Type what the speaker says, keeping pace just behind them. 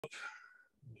Let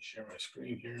me share my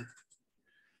screen here.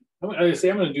 I'm going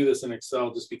to do this in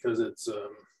Excel just because it's,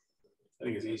 I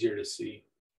think it's easier to see.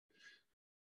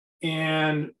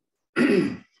 And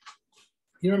you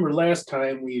remember last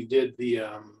time we did the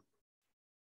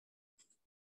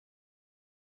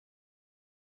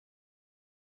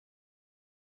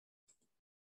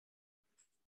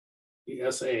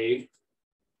SA,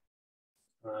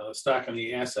 stock on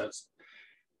the assets.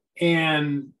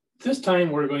 And this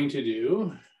time we're going to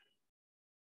do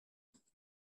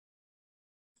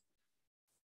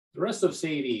the rest of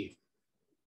CH3.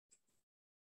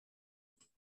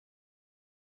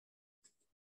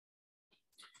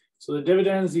 So the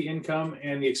dividends, the income,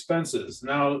 and the expenses.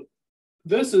 Now,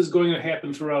 this is going to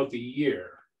happen throughout the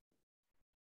year.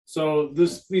 So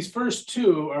these first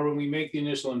two are when we make the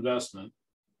initial investment.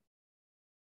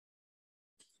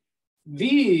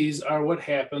 These are what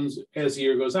happens as the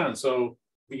year goes on. So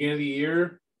beginning of the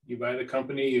year, you buy the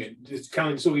company. It's kind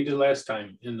of like what we did last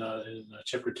time in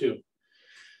chapter 2.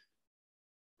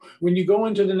 When you go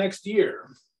into the next year,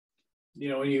 you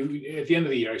know, at the end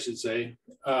of the year, I should say,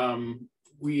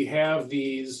 we have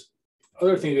these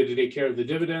other things that take care of the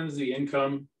dividends, the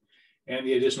income, and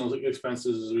the additional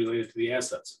expenses related to the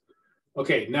assets.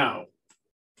 Okay, now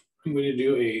I'm going to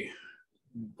do a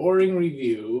boring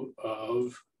review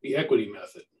of the equity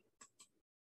method.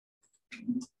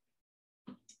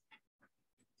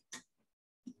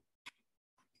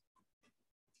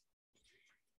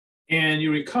 And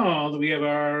you recall that we have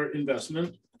our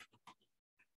investment.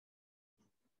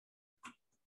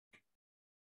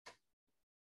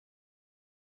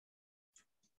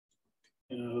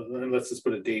 And let's just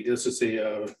put a date. Let's just say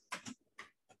the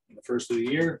first of the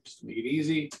year, just to make it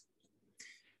easy.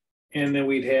 And then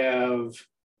we'd have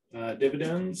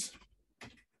dividends.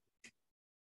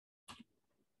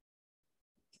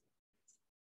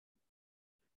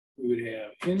 We would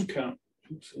have income,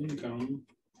 income.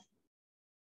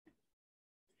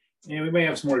 And we may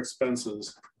have some more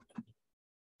expenses.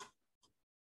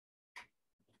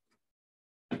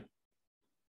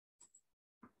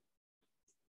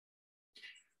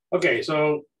 Okay,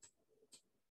 so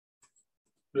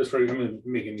just for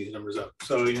making these numbers up.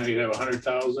 So, you know, you'd have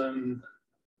 100,000.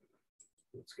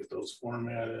 Let's get those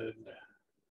formatted.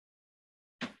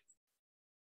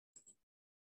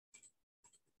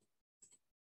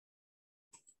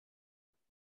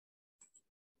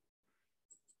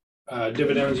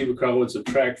 Dividends, you would probably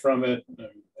subtract from it.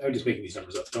 I'm just making these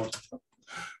numbers up. Don't.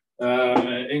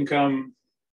 Income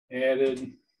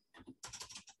added.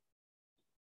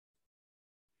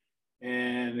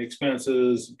 And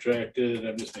expenses subtracted.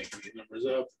 I'm just making these numbers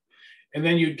up. And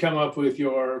then you'd come up with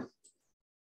your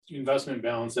investment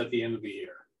balance at the end of the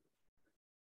year.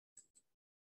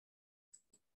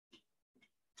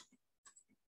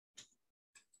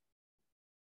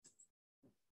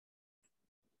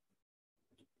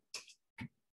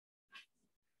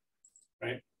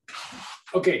 Right?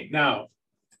 Okay, now,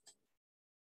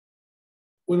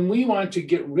 when we want to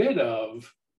get rid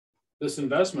of this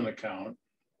investment account,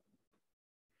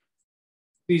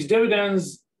 these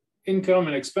dividends, income,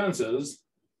 and expenses,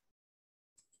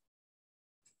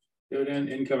 dividend,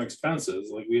 income,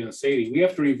 expenses, like we didn't say, we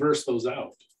have to reverse those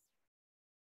out.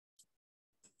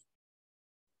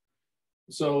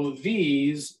 So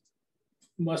these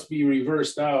must be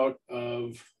reversed out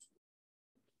of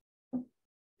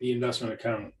the investment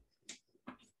account.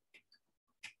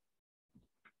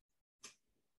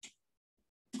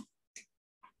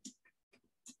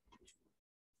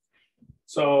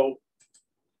 So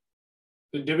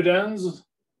the dividends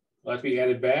will have to be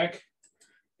added back.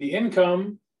 The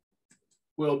income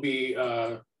will be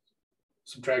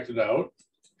subtracted out.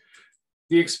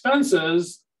 The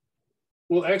expenses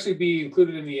will actually be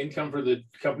included in the income for the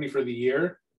company for the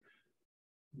year,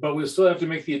 but we'll still have to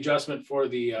make the adjustment for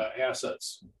the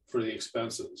assets for the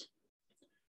expenses.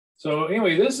 So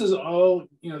anyway, this is all,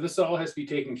 you know, this all has to be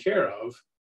taken care of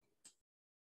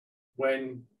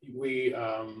when we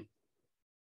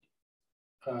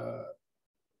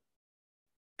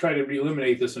try to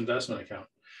eliminate this investment account.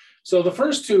 So the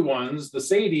first two ones, the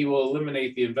CH3 will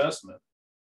eliminate the investment.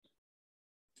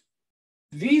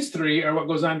 These three are what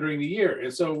goes on during the year.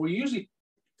 And so we usually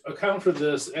account for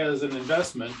this as an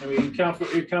investment, and we account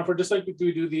for just like we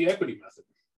do the equity method.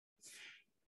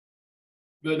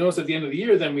 But notice at the end of the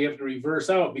year, then we have to reverse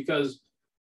out because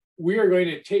we are going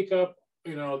to take up,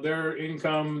 you know, their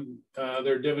income,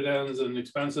 their dividends and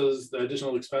expenses, the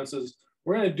additional expenses.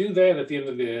 We're going to do that at the end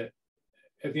of the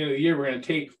year. We're going to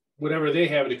take whatever they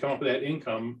have to come up with that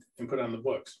income and put it on the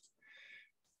books.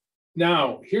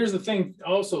 Now, here's the thing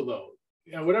also though,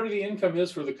 you know, whatever the income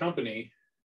is for the company,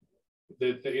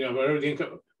 You know,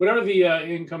 whatever the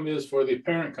income is for the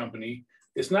parent company,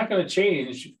 it's not going to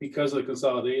change because of the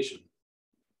consolidation.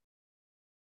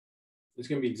 It's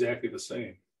going to be exactly the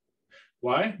same.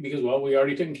 Why? Because, well, we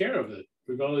already taken care of it.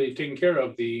 We've already taken care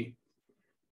of the,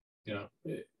 you know,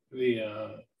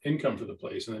 the income for the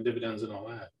place and the dividends and all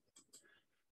that.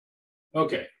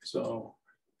 Okay, so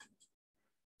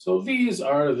these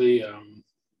are the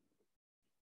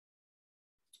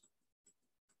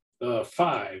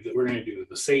 5 that we're going to do,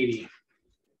 the SADI.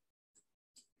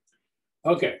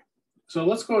 Okay, so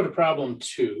let's go to problem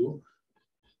 2.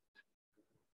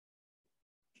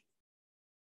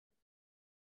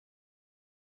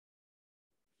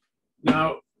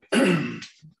 Now,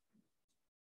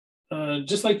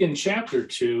 just like in chapter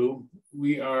 2,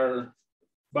 we are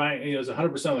buying, you know, it's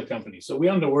 100% of the company. So we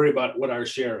don't have to worry about what our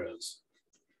share is.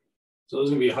 So this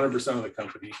is going to be 100% of the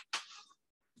company.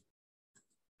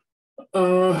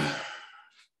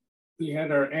 We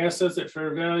had our assets at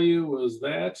fair value was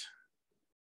that.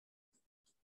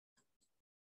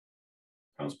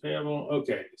 Accounts payable.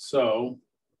 Okay, so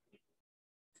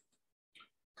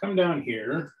come down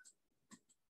here.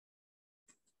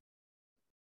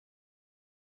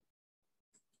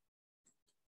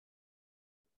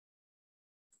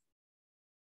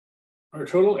 Our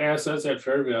total assets at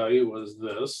fair value was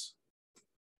this.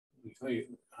 Let me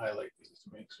highlight these to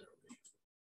make sure.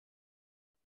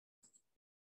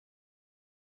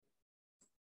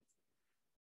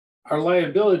 Our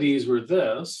liabilities were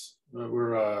this.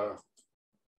 Were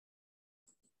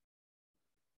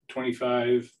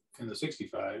 25 and the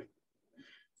 65.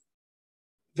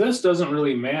 This doesn't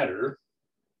really matter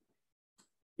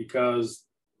because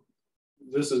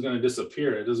this is going to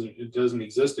disappear. It doesn't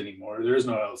exist anymore. There is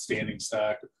no outstanding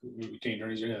stock, retained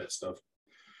earnings, or any of that stuff.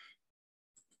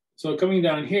 So coming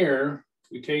down here,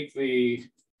 we take the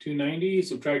 290,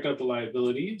 subtract out the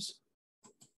liabilities,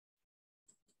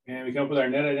 and we come up with our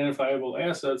net identifiable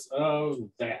assets of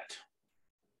that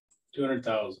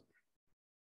 200,000.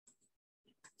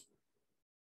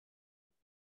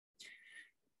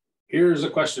 Here's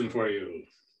a question for you.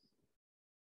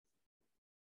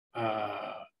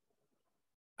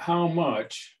 How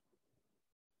much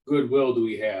goodwill do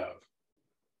we have?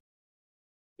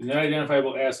 The net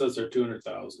identifiable assets are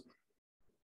 200,000.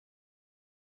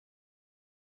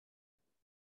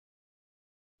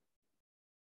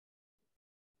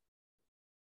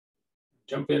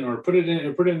 Jump in or put it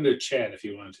in the chat if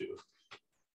you want to.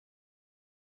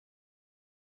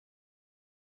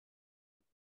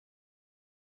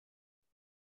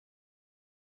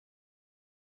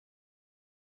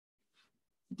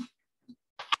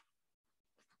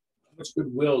 How much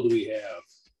goodwill do we have?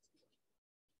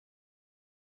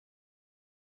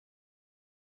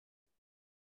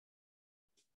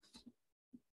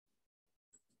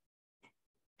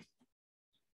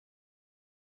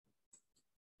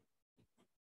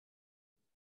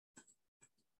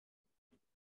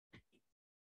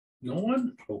 No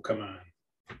one? Oh, come on.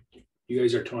 You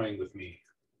guys are toying with me.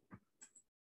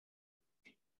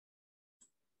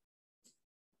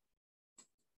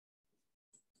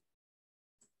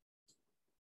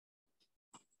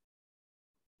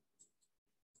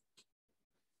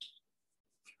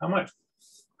 How much?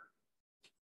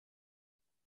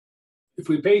 If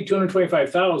we paid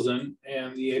 225,000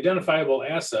 and the identifiable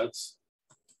assets,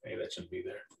 hey, that shouldn't be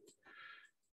there.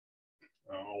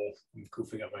 Oh, I'm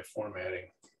goofing up my formatting.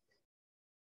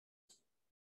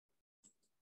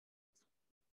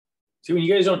 See, when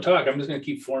you guys don't talk, I'm just going to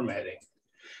keep formatting.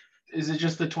 Is it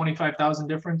just the 25,000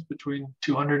 difference between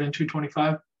 200 and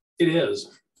 225? It is.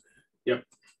 Yep.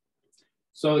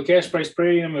 So the cash price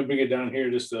paid, I'm going to bring it down here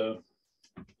just to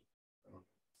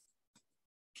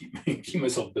keep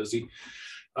myself busy.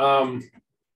 So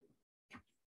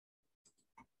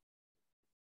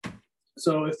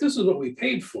if this is what we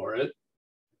paid for it,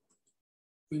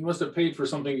 we must have paid for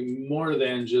something more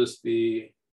than just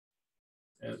the,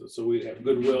 so we'd have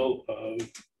goodwill of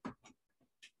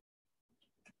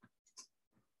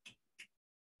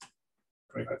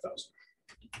 $25,000.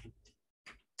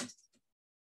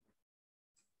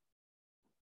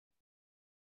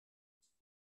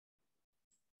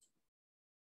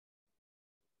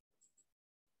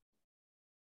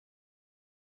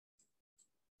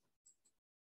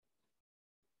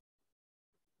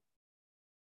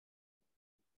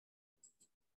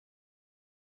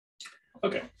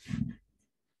 Okay.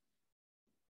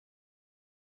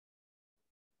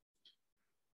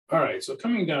 All right, so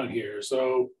coming down here,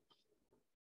 so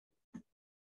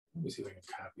let me see if I can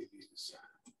copy these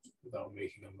without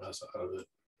making a mess out of it.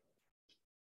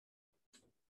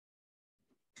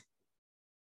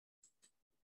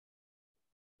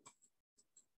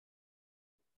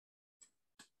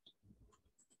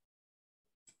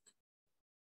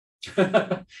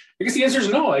 I guess the answer is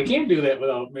no. I can't do that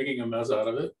without making a mess out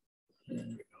of it. There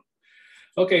we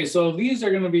go. Okay, so these are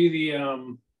going to be the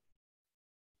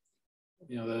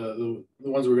the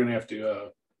ones we're going to have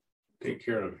to take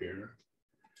care of here.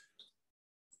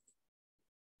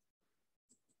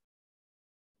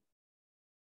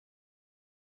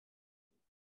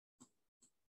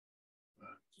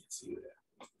 Can't see that.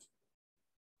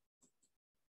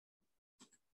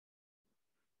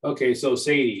 Okay, so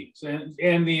Sadie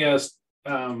and the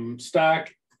stock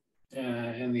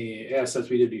and the assets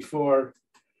we did before,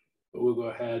 but we'll go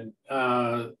ahead.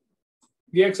 The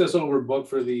excess over book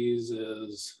for these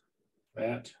is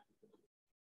that.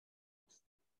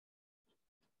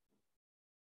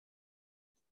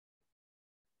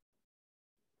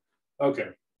 Okay.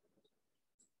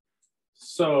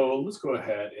 So let's go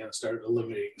ahead and start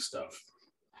eliminating stuff.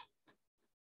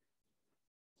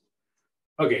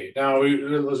 Okay, now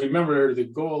let's remember the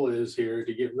goal is here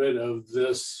to get rid of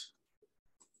this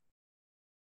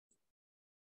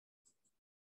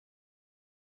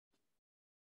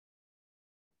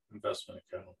investment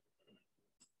account.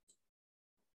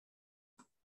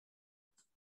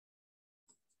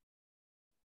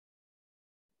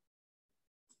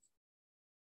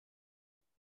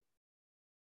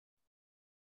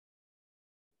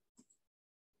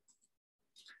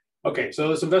 Okay, so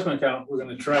this investment account, we're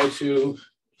going to try to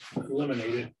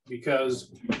eliminate it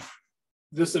because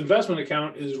this investment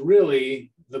account is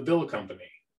really the bill company,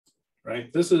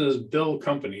 right? This is bill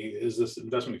company is this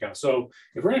investment account. So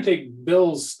if we're going to take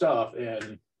Bill's stuff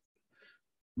and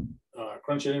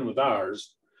crunch it in with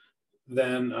ours,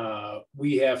 then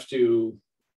we have to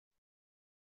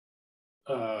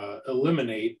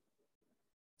eliminate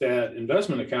that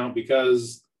investment account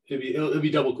because it'd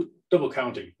be double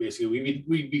counting. Basically,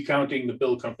 we'd be counting the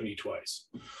bill company twice.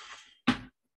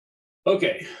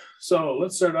 Okay, so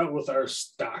let's start out with our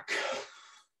stock.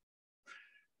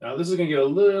 Now this is going to get a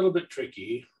little bit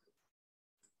tricky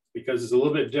because it's a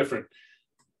little bit different.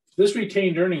 This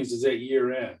retained earnings is at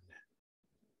year end.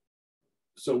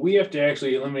 So we have to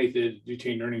actually eliminate the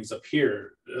retained earnings up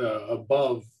here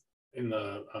above in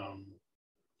the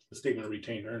statement of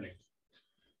retained earnings.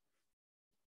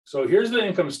 So here's the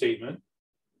income statement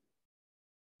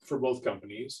for both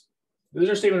companies. This is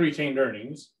our statement of retained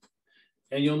earnings.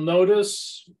 And you'll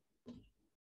notice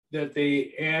that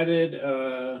they added,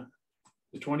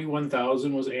 the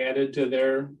 21,000 was added to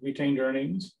their retained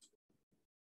earnings.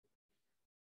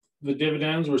 The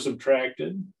dividends were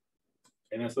subtracted,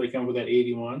 and that's why they come with that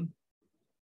 81.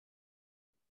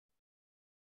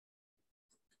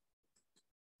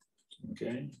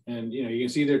 Okay, and you can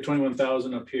see their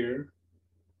 21,000 up here.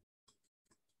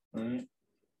 All right.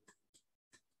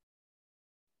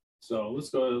 So let's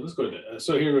go to,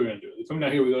 so here we're going to do it. Coming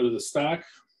down here, we go to the stock.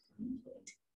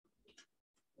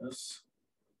 Yes.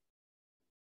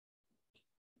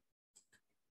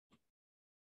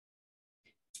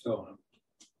 Oh, I'm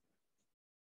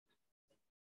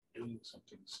doing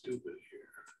something stupid here.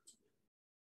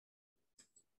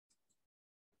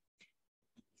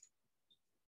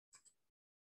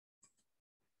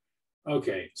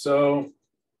 Okay, so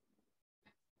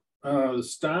the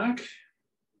stock,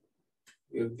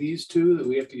 we have these two that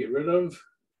we have to get rid of.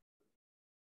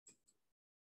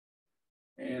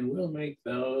 And we'll make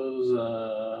those,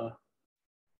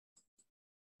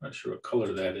 not sure what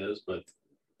color that is, but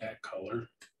that color.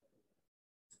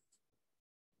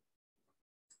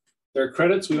 Their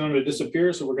credits, we want them to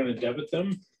disappear, so we're going to debit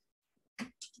them.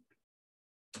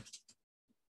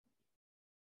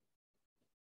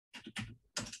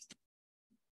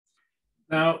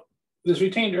 Now, this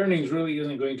retained earnings really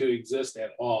isn't going to exist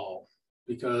at all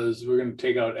because we're going to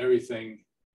take out everything.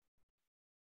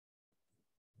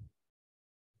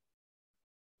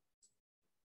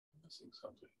 Missing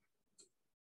something.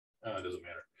 Oh, it doesn't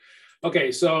matter.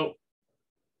 Okay, so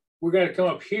we're going to come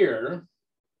up here,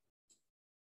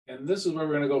 and this is where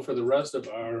we're going to go for the rest of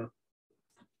our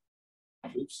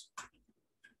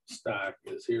stock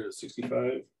is here at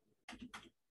 65,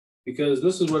 because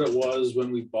this is what it was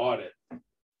when we bought it.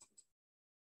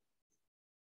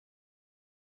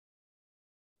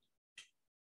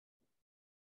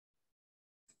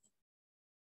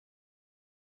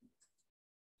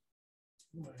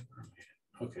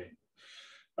 Okay.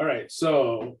 All right.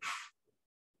 So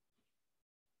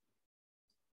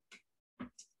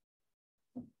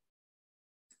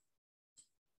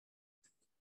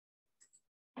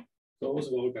those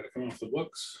have all got to come off the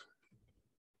books.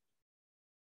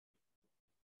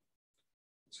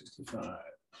 65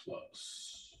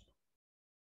 plus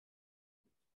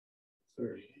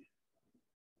 30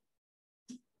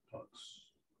 plus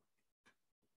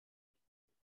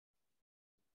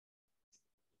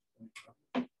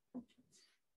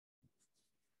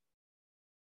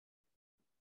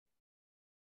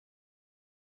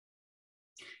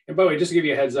And by the way, just to give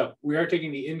you a heads up, we are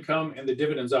taking the income and the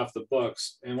dividends off the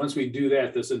books. And once we do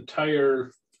that, this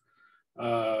entire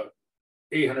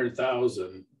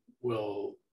 800,000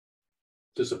 will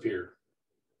disappear.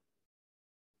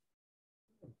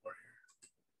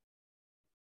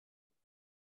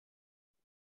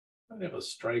 I have a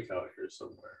strikeout here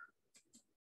somewhere.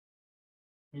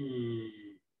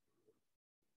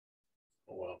 Oh,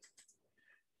 well.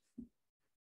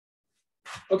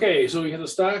 Okay, so we have the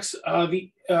stocks,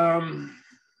 the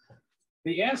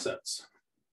assets.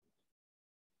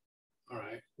 All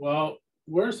right. Well,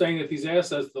 we're saying that these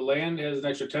assets, the land has an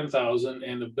extra 10,000,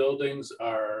 and the buildings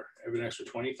have an extra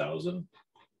 20,000.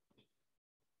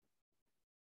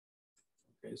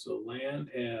 Okay, so land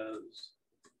has.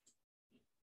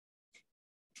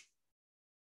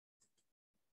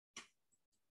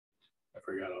 I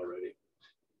forgot already.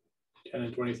 10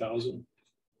 and 20,000.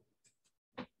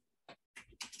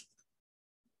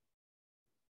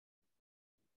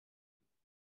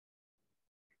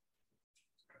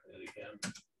 Again.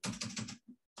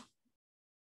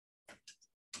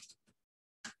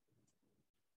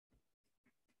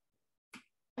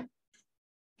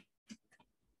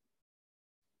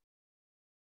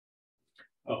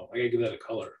 Oh, I gotta give that a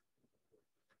color.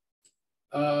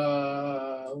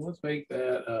 Let's make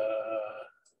that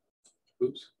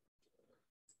oops.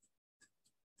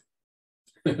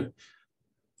 Let's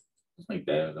make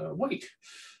that white.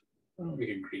 I'll make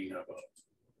it green. How about?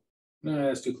 No,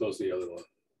 that's too close to the other one.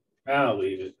 I'll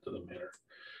leave it, doesn't matter.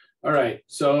 All right,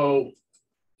 so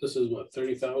this is what,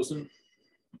 30,000?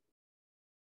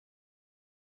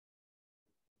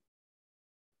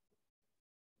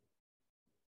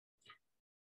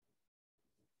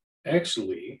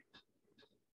 Actually,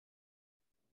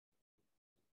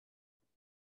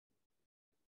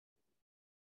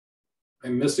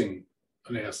 I'm missing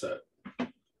an asset.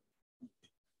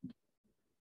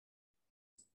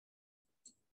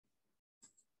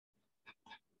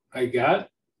 I got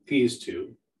these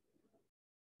two.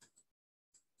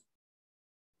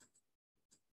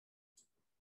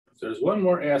 There's one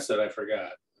more asset I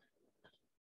forgot.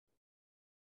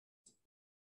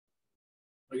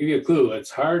 I'll give you a clue.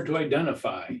 It's hard to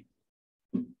identify.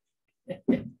 If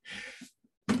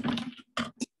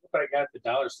I got the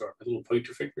dollar store, a little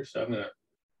pointer finger, so I'm gonna.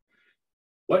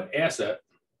 What asset?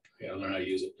 I gotta learn how to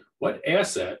use it. What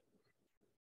asset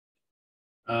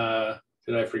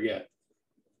did I forget?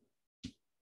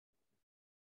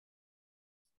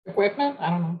 Equipment?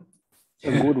 I don't know.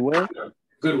 Goodwill.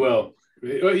 Goodwill.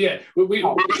 Well, yeah,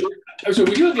 so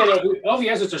we do get all the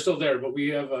assets are still there, but we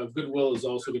have Goodwill is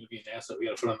also going to be an asset we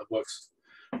got to put on the books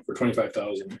for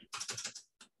 25,000.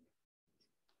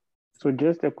 So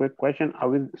just a quick question: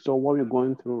 so what we're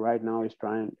going through right now is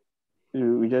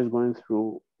we're just going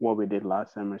through what we did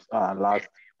last semester,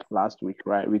 last week,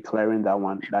 right? We're clearing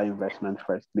that investment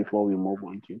first before we move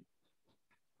on to.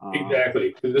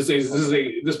 Exactly.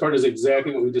 This part is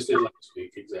exactly what we just did last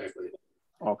week. Exactly.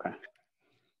 Okay.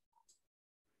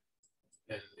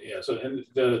 And yeah, so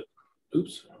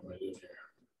oops, what am I doing here?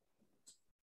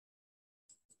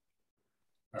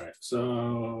 All right,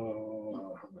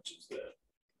 so how much is that?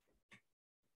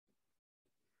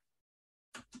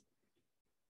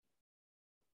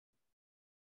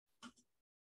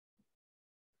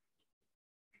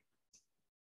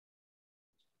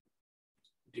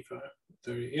 $55,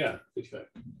 $30, yeah, $55.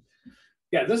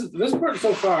 Yeah, this part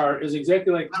so far is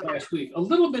exactly like last week. A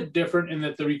little bit different in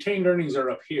that the retained earnings are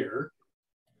up here.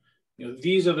 You know,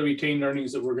 these are the retained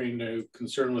earnings that we're going to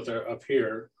concern with are up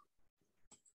here.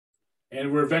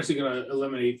 And we're eventually going to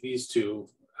eliminate these two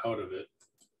out of it.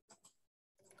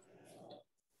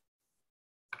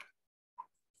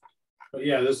 But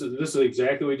yeah, this is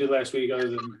exactly what we did last week, other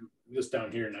than this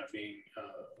down here not being,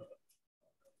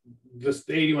 the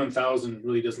 81,000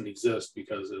 really doesn't exist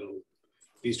because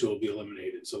these two will be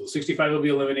eliminated. So the 65 will be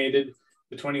eliminated,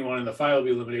 the 21 and the 5 will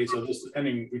be eliminated. So this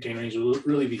ending retained earnings will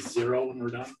really be 0 when we're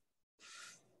done.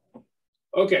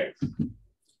 Okay,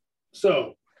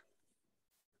 so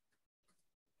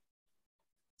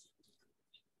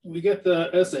we get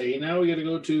the SA. Now we got to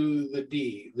go to the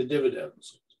D, the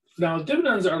dividends. Now,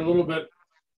 dividends are a little bit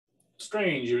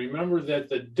strange. You remember that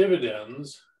the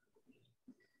dividends.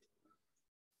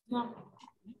 No.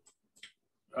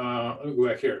 Let me go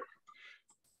back here.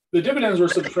 The dividends were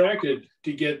subtracted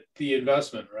to get the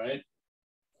investment, right?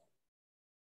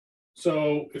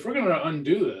 So if we're going to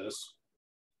undo this,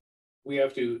 we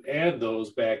have to add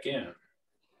those back in.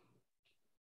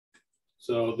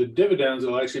 So the dividends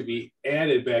will actually be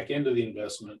added back into the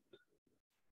investment.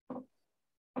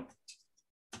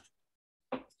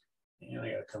 And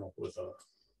I got to come up with a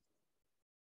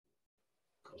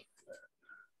color for that.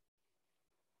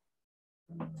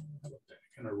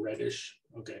 Kind of reddish.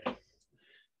 Okay.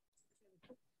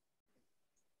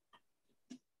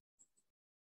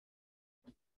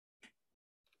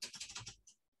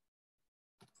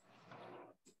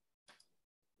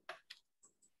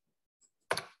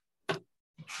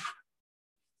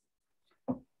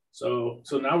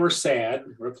 So now we're sad.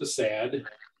 We're up to sad.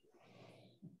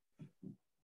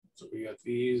 So we got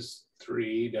these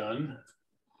three done.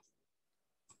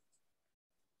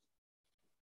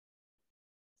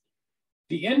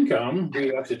 The income we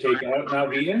have to take out. Now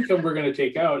the income we're going to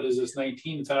take out is this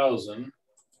 19,000.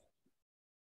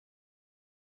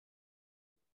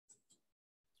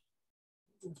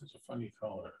 It's a funny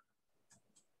color.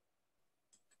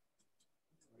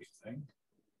 What do you think?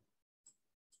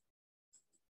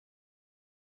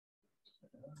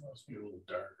 Must be a little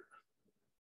darker.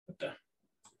 What the?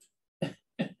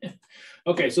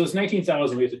 Okay, so it's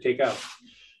 19,000 we have to take out.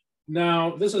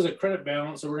 Now this is a credit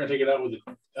balance, so we're going to take it out with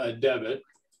a debit.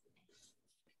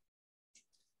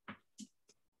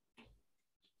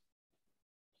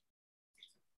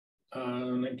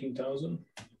 $19,000.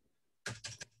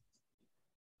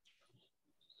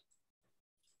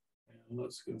 And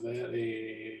let's give that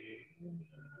a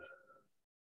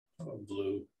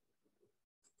blue.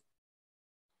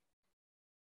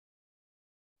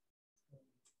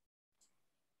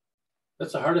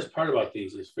 That's the hardest part about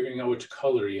these, is figuring out which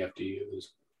color you have to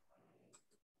use.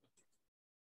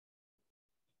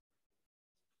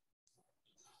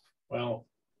 Well,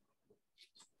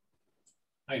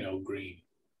 I know, green.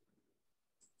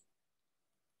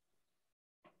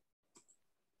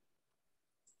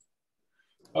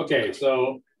 Okay,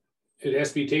 so it has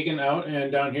to be taken out,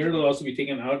 and down here it'll also be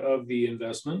taken out of the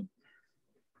investment.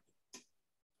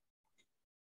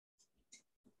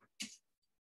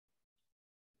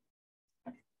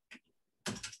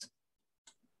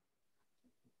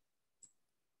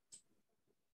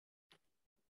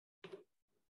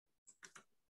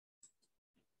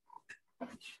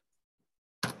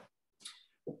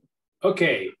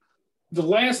 Okay, the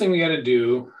last thing we got to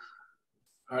do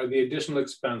are the additional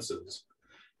expenses.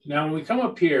 Now, when we come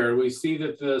up here, we see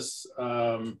that this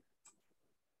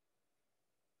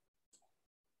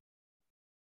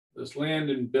this land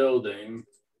and building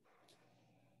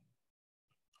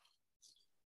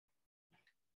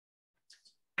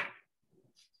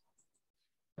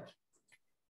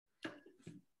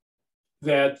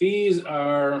that these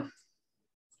are,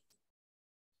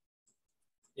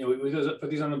 you know, we put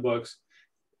these on the books.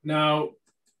 Now,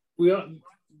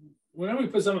 whenever we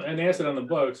put an asset on the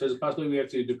books, there's a possibility we have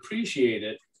to depreciate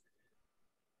it.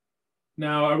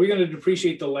 Now, are we going to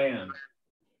depreciate the land?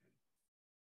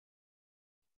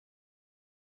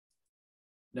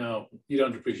 No, you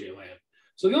don't depreciate land.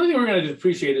 So the only thing we're going to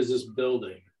depreciate is this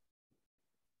building.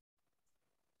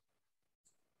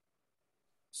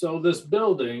 So this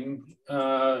building is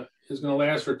going to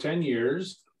last for 10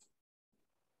 years.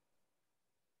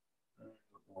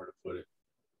 Where to put it?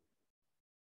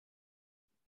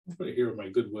 I'll put it here where my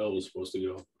goodwill was supposed to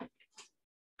go.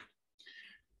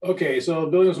 Okay, so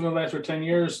the building's going to last for 10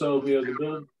 years. So we have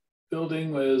the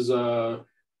building was the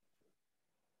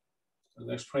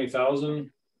next 20,000.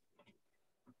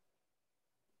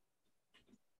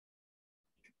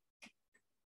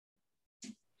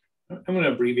 I'm going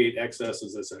to abbreviate excess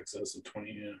as this excess of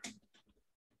 20. Yeah.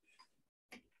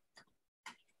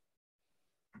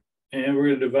 And we're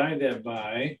going to divide that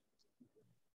by,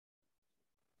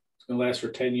 it's going to last for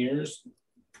 10 years.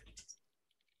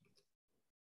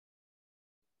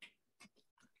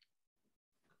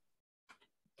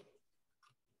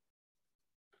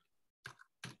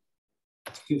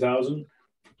 $2,000.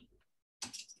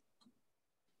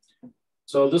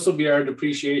 So this will be our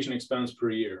depreciation expense per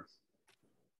year.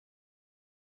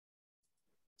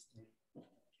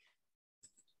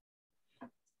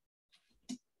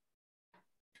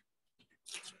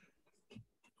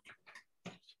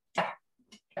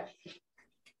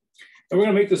 And we're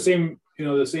going to make the same,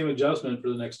 the same adjustment for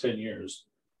the next 10 years.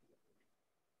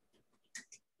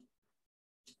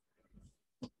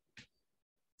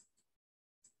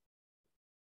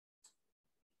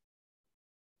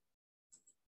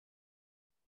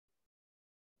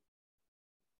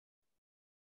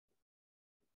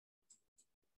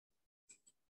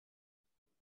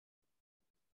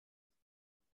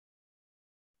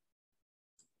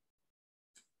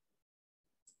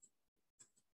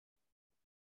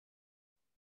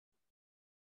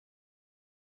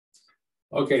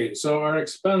 Okay, so our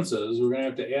expenses, we're going to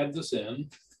have to add this in.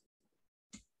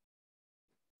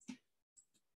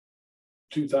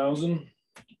 2,000,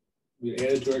 we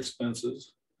added to our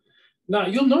expenses. Now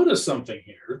you'll notice something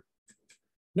here.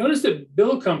 Notice that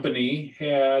bill company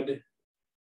had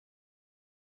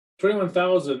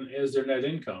 21,000 is their net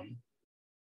income,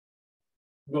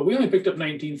 but we only picked up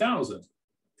 19,000.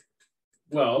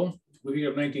 Well, we picked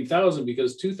up 19,000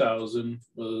 because 2,000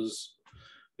 was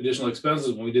additional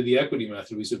expenses. When we did the equity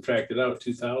method, we subtracted out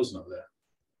 2,000 of that.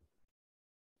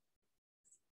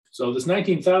 So this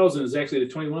 19,000 is actually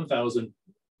the 21,000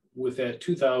 with that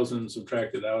 2,000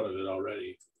 subtracted out of it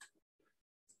already.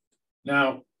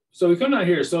 Now, so we come down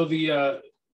here. So the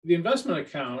investment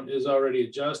account is already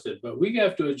adjusted, but we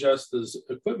have to adjust this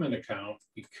equipment account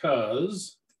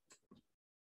because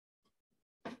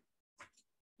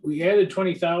we added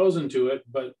 20,000 to it,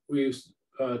 but we've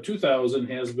 2,000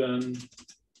 has been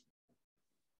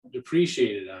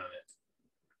depreciated on it.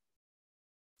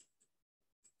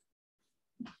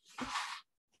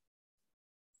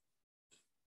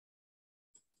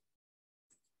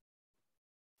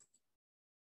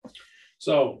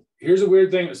 So here's a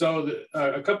weird thing. So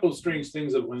a couple of strange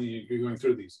things that when you're going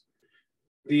through these,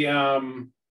 the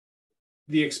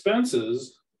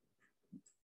expenses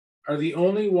are the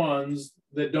only ones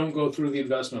that don't go through the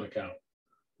investment account.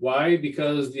 Why?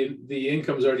 Because the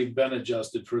income's already been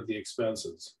adjusted for the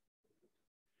expenses.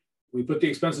 We put the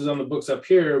expenses on the books up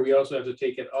here. We also have to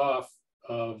take it off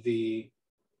of the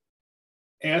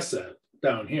asset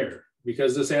down here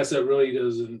because this asset really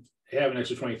doesn't have an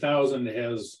extra 20,000. It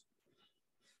has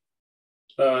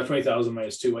 20,000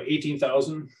 minus 2,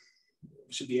 18,000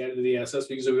 should be added to the assets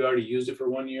because we already used it for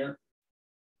 1 year.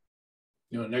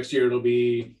 You know, next year it'll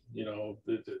be, you know,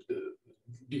 the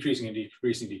decreasing and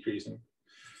decreasing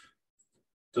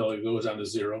until it goes down to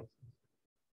 0.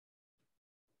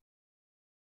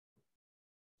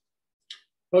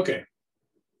 Okay.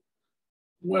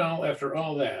 Well, after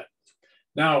all that,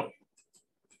 now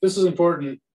this is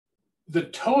important. The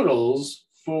totals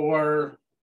for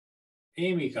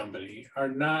Amy Company are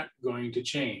not going to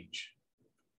change.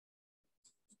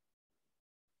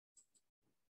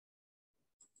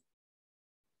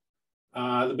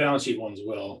 The balance sheet ones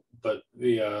will, but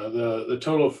the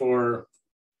total for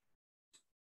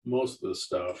most of the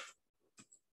stuff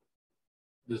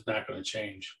is not going to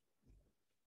change.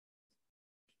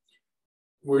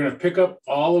 We're going to pick up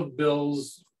all of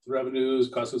Bill's revenues,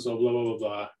 cost of sold, blah, blah, blah,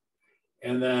 blah,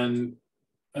 and then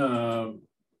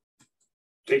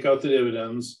take out the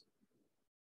dividends,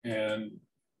 and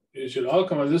it should all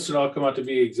come out. This should all come out to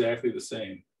be exactly the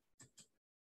same,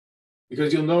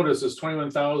 because you'll notice this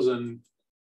 21,000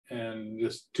 and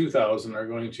this 2,000 are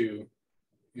going to,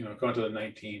 you know, go into the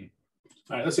 19.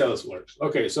 All right, let's see how this works.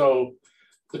 Okay, so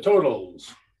the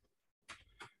totals,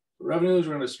 revenues,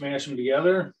 we're going to smash them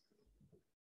together.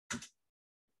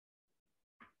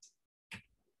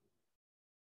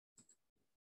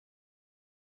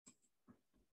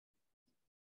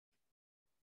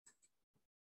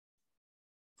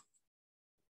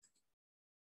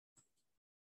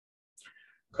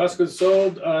 Cost of goods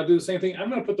sold, do the same thing. I'm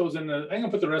going to put those in. I'm going to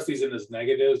put the rest of these in as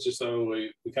negatives, just so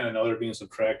we kind of know they're being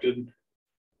subtracted.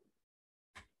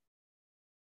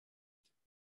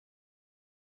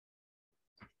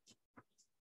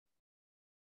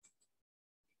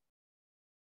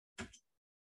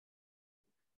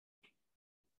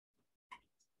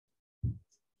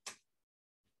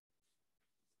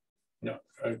 No,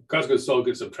 cost of goods sold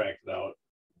gets subtracted out.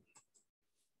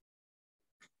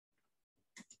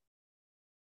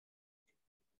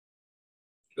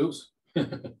 Oops.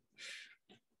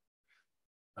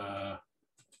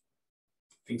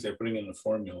 Things I putting in the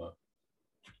formula.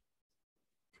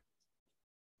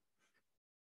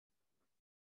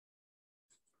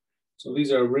 So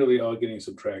these are really all getting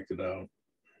subtracted out.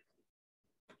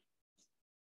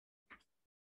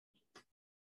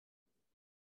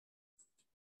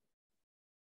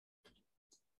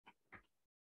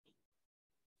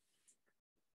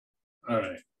 All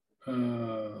right.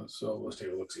 So let's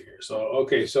take a look see here. So,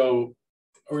 okay, so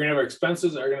we're gonna have our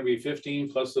expenses are gonna be 15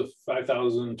 plus the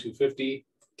 5,250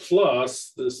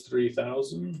 plus this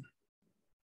 3,000.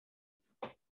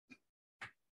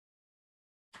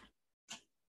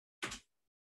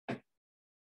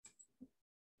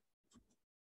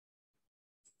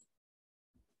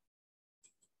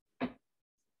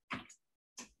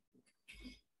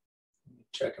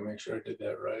 Check and make sure I did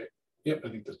that right. Yep, I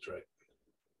think that's right.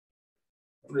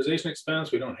 Amortization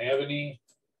expense, we don't have any.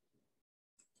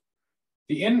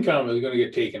 The income is going to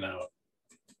get taken out.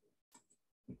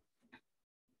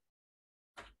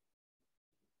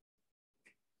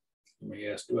 You may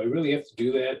ask, do I really have to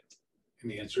do that?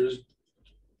 And the answer is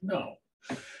no.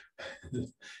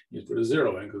 You put a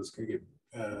 0 in because it's going to get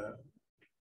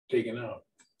taken out.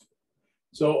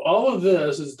 So all of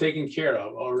this is taken care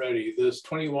of already. This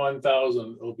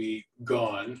 21,000 will be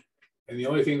gone. And the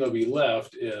only thing that'll be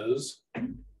left is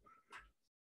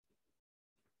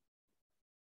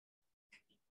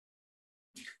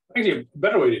Actually, a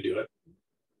better way to do it.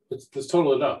 Let's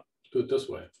total it up. Do it this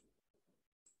way.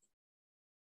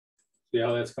 See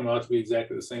how that's come out to be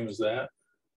exactly the same as that?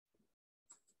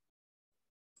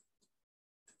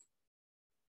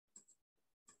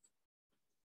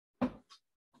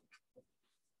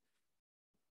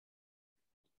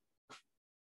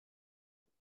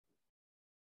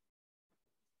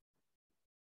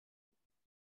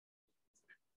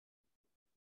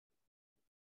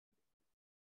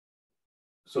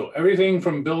 So everything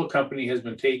from bill company has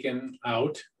been taken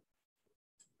out.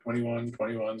 21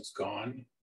 is gone.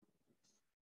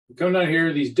 We come down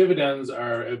here, these dividends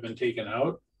have been taken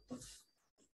out.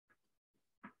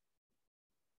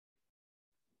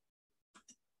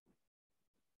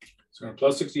 So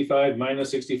plus 65,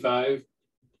 minus 65.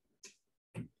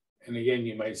 And again,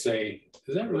 you might say,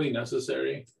 is that really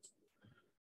necessary?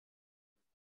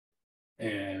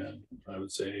 And I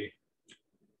would say,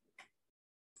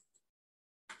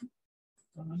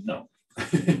 no.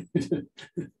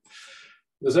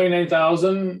 The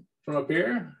 79,000 from up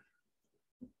here,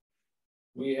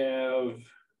 we have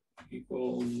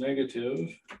equal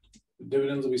negative. The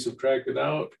dividends will be subtracted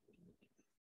out.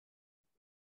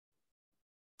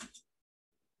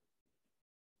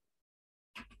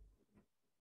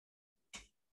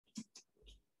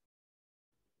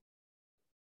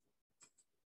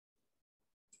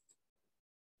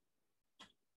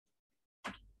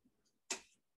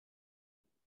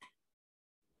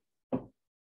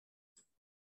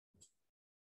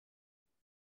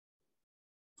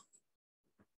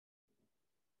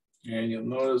 And you'll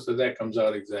notice that that comes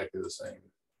out exactly the same.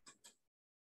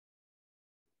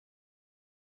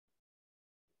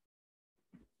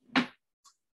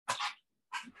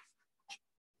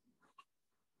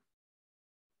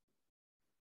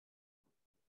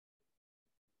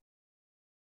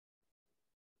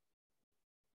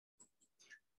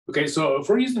 Okay, so if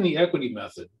we're using the equity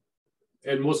method,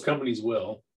 and most companies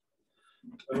will,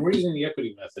 when we're using the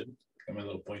equity method, got my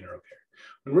little pointer up here.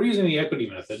 When we're using the equity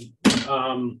method,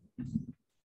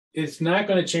 it's not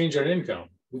going to change our income.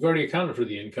 We've already accounted for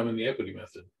the income in the equity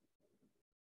method.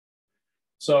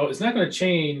 So it's not going to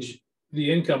change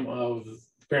the income of the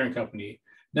parent company.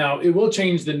 Now, it will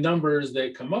change the numbers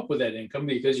that come up with that income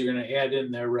because you're going to add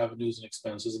in their revenues and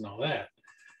expenses and all that.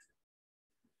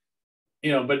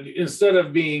 You know, but instead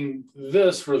of being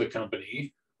this for the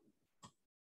company,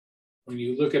 when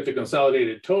you look at the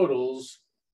consolidated totals,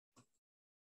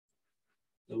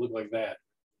 they look like that.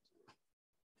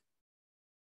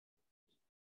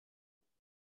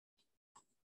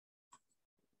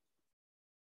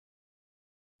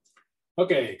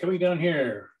 Okay, coming down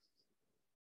here.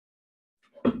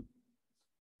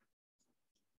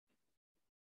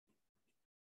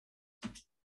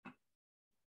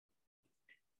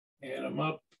 Add them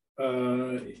up,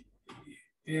 add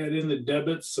in the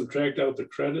debits, subtract out the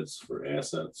credits for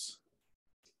assets.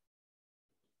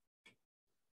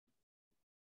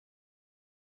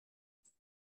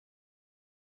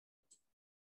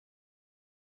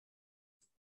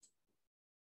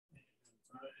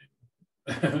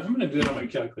 I'm going to do it on my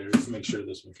calculator just to make sure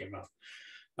this one came out.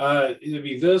 It'd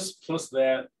be this plus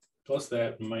that,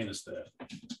 minus that.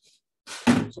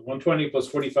 So 120 plus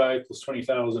 45 plus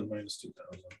 20,000 minus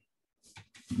 2,000.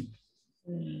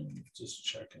 Just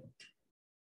checking.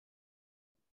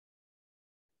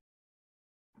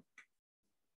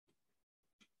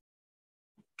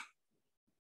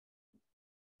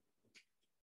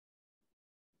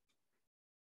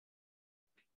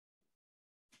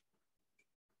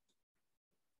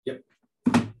 Yep.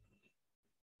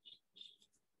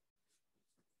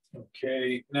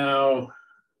 Okay, now,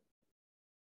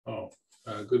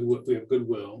 goodwill. We have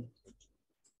goodwill.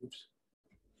 Oops.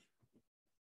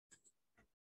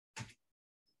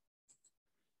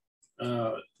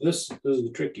 This is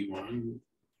the tricky one.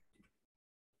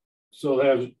 So we'll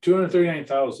have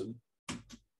 239,000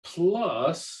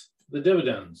 plus the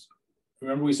dividends.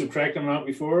 Remember we subtracted them out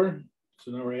before?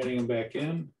 So now we're adding them back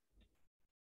in.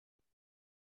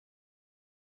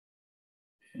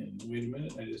 And wait a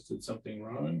minute, I just did something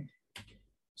wrong.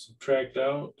 Subtract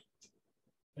out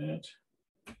that.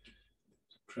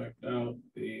 Subtract out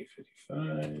the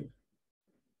 55.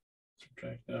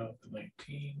 Subtract out the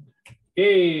 19.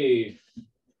 Yay!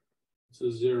 This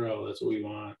is 0. That's what we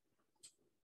want.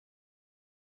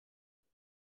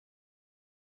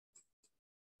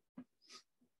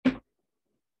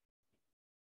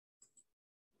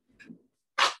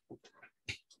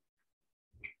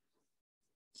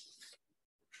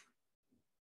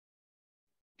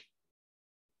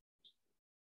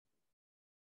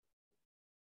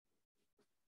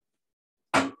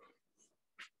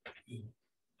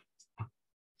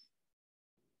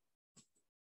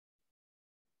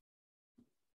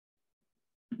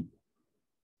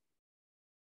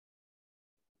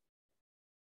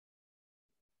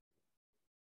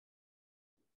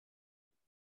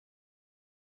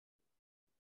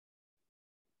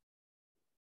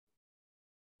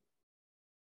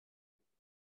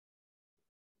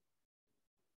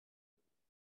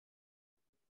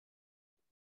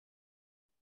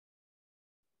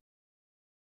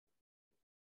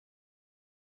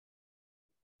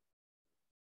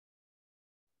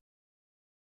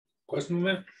 Question on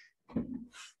that?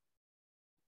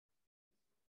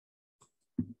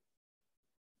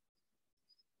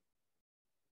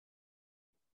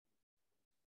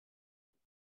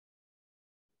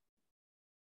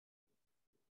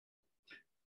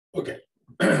 Okay,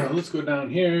 let's go down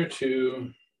here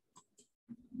to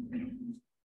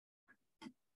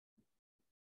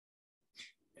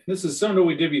this is similar to what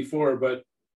we did before, but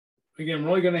again,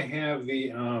 we're only going to have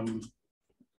the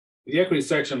equity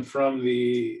section from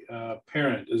the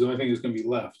parent is the only thing that's going to be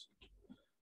left.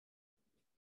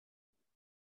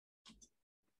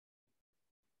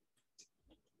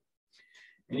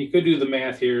 And you could do the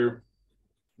math here,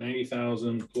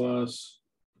 90,000 plus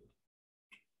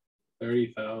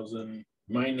 30,000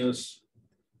 minus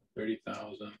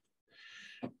 30,000.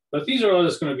 But these are all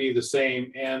just going to be the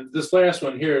same. And this last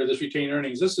one here, this retained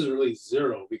earnings, this is really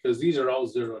zero because these are all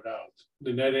zeroed out.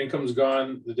 The net income's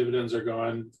gone, the dividends are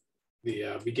gone,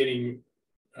 the beginning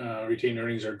retained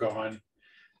earnings are gone.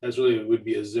 That's really would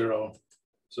be a zero.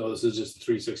 So this is just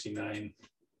 369.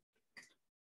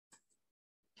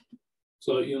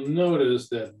 So you'll notice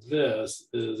that this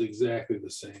is exactly the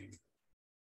same.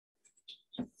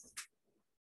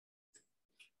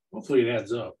 Hopefully it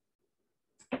adds up.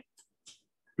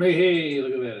 Hey,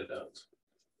 look at that, it does.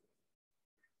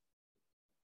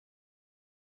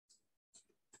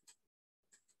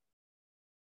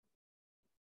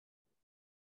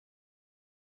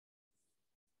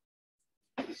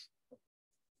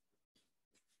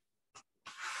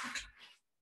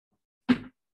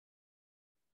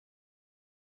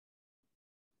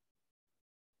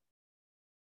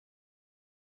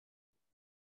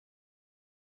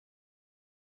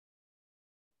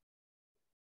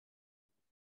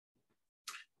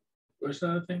 What's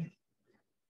another thing?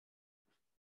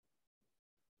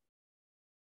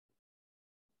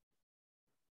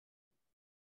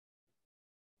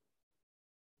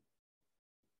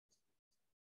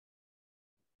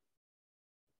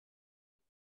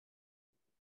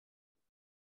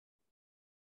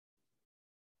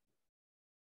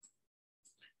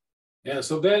 Yeah,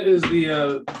 so that is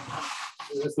the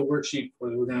that's the worksheet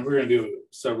for we're gonna do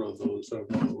several of those.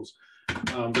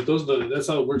 But that's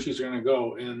how the worksheets are gonna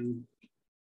go. And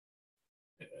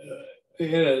I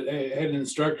had an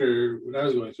instructor when I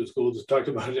was going through school just talked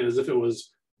about it as if it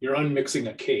was you're unmixing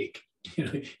a cake.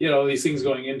 You know, all these things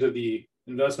going into the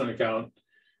investment account,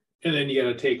 and then you got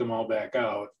to take them all back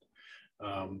out.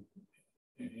 You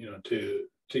know, to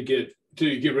get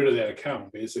rid of that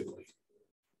account basically.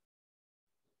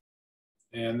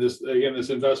 And this, again, this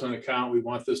investment account, we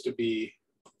want this to be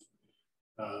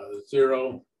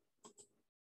zero.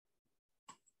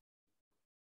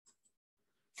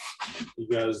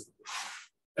 Because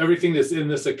everything that's in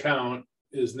this account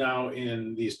is now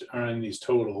in these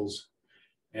totals.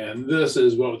 And this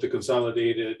is what the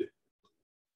consolidated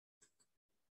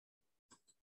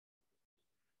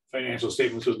financial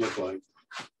statements would look like.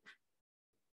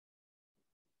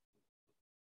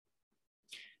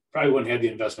 Probably wouldn't have the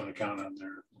investment account on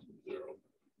there. Zero.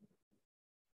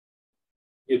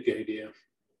 Get the idea.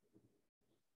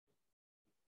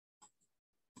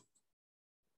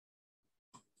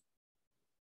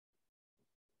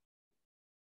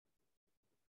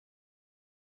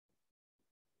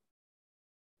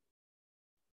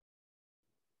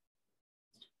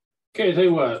 Okay, I'll tell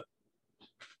you what.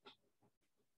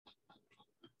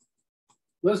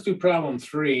 Let's do problem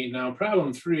 3. Now,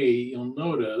 problem 3, you'll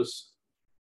notice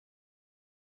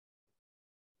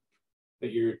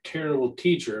that your terrible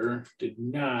teacher did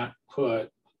not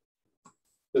put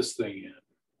this thing in.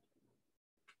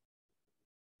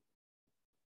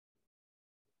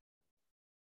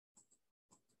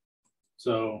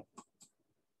 So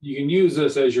you can use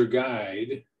this as your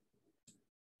guide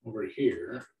over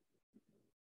here.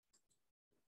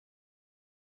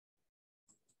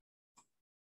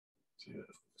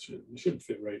 It should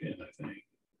fit right in, I think.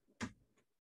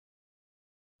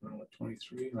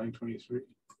 23, line 23.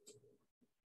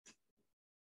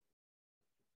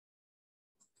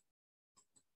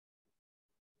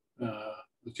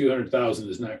 The 200,000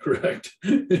 is not correct.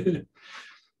 A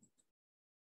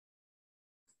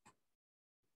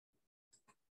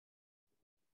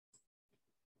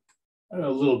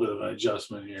little bit of an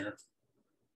adjustment here.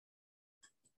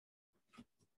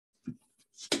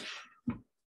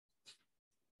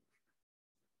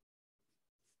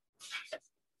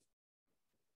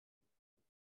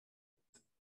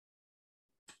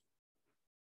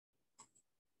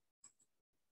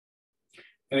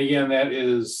 And again, that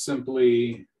is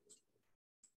simply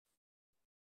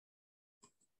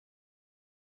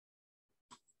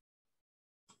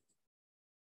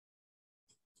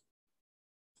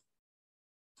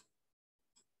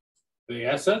the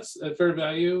assets at fair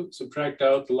value, subtract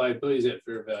out the liabilities at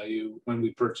fair value when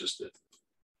we purchased it.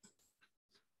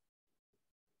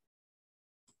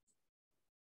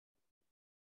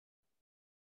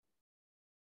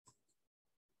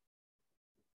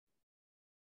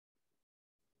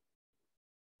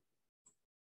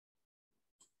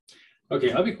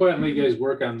 Okay, I'll be quiet and let you guys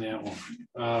work on that one.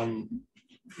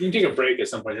 You can take a break at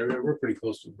some point. We're pretty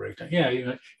close to the break time. Yeah, you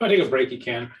want to take a break, you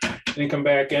can, and then come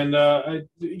back and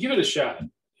give it a shot.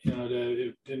 You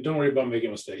know, and don't worry about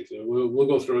making mistakes. We'll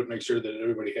go through it, make sure that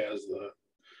everybody has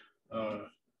the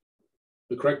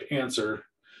correct answers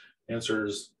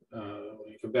when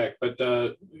you come back. But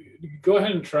go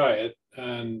ahead and try it,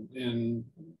 and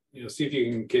you know, see if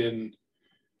you can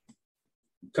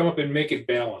come up and make it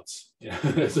balance. Yeah,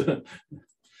 that's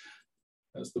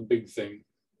the big thing.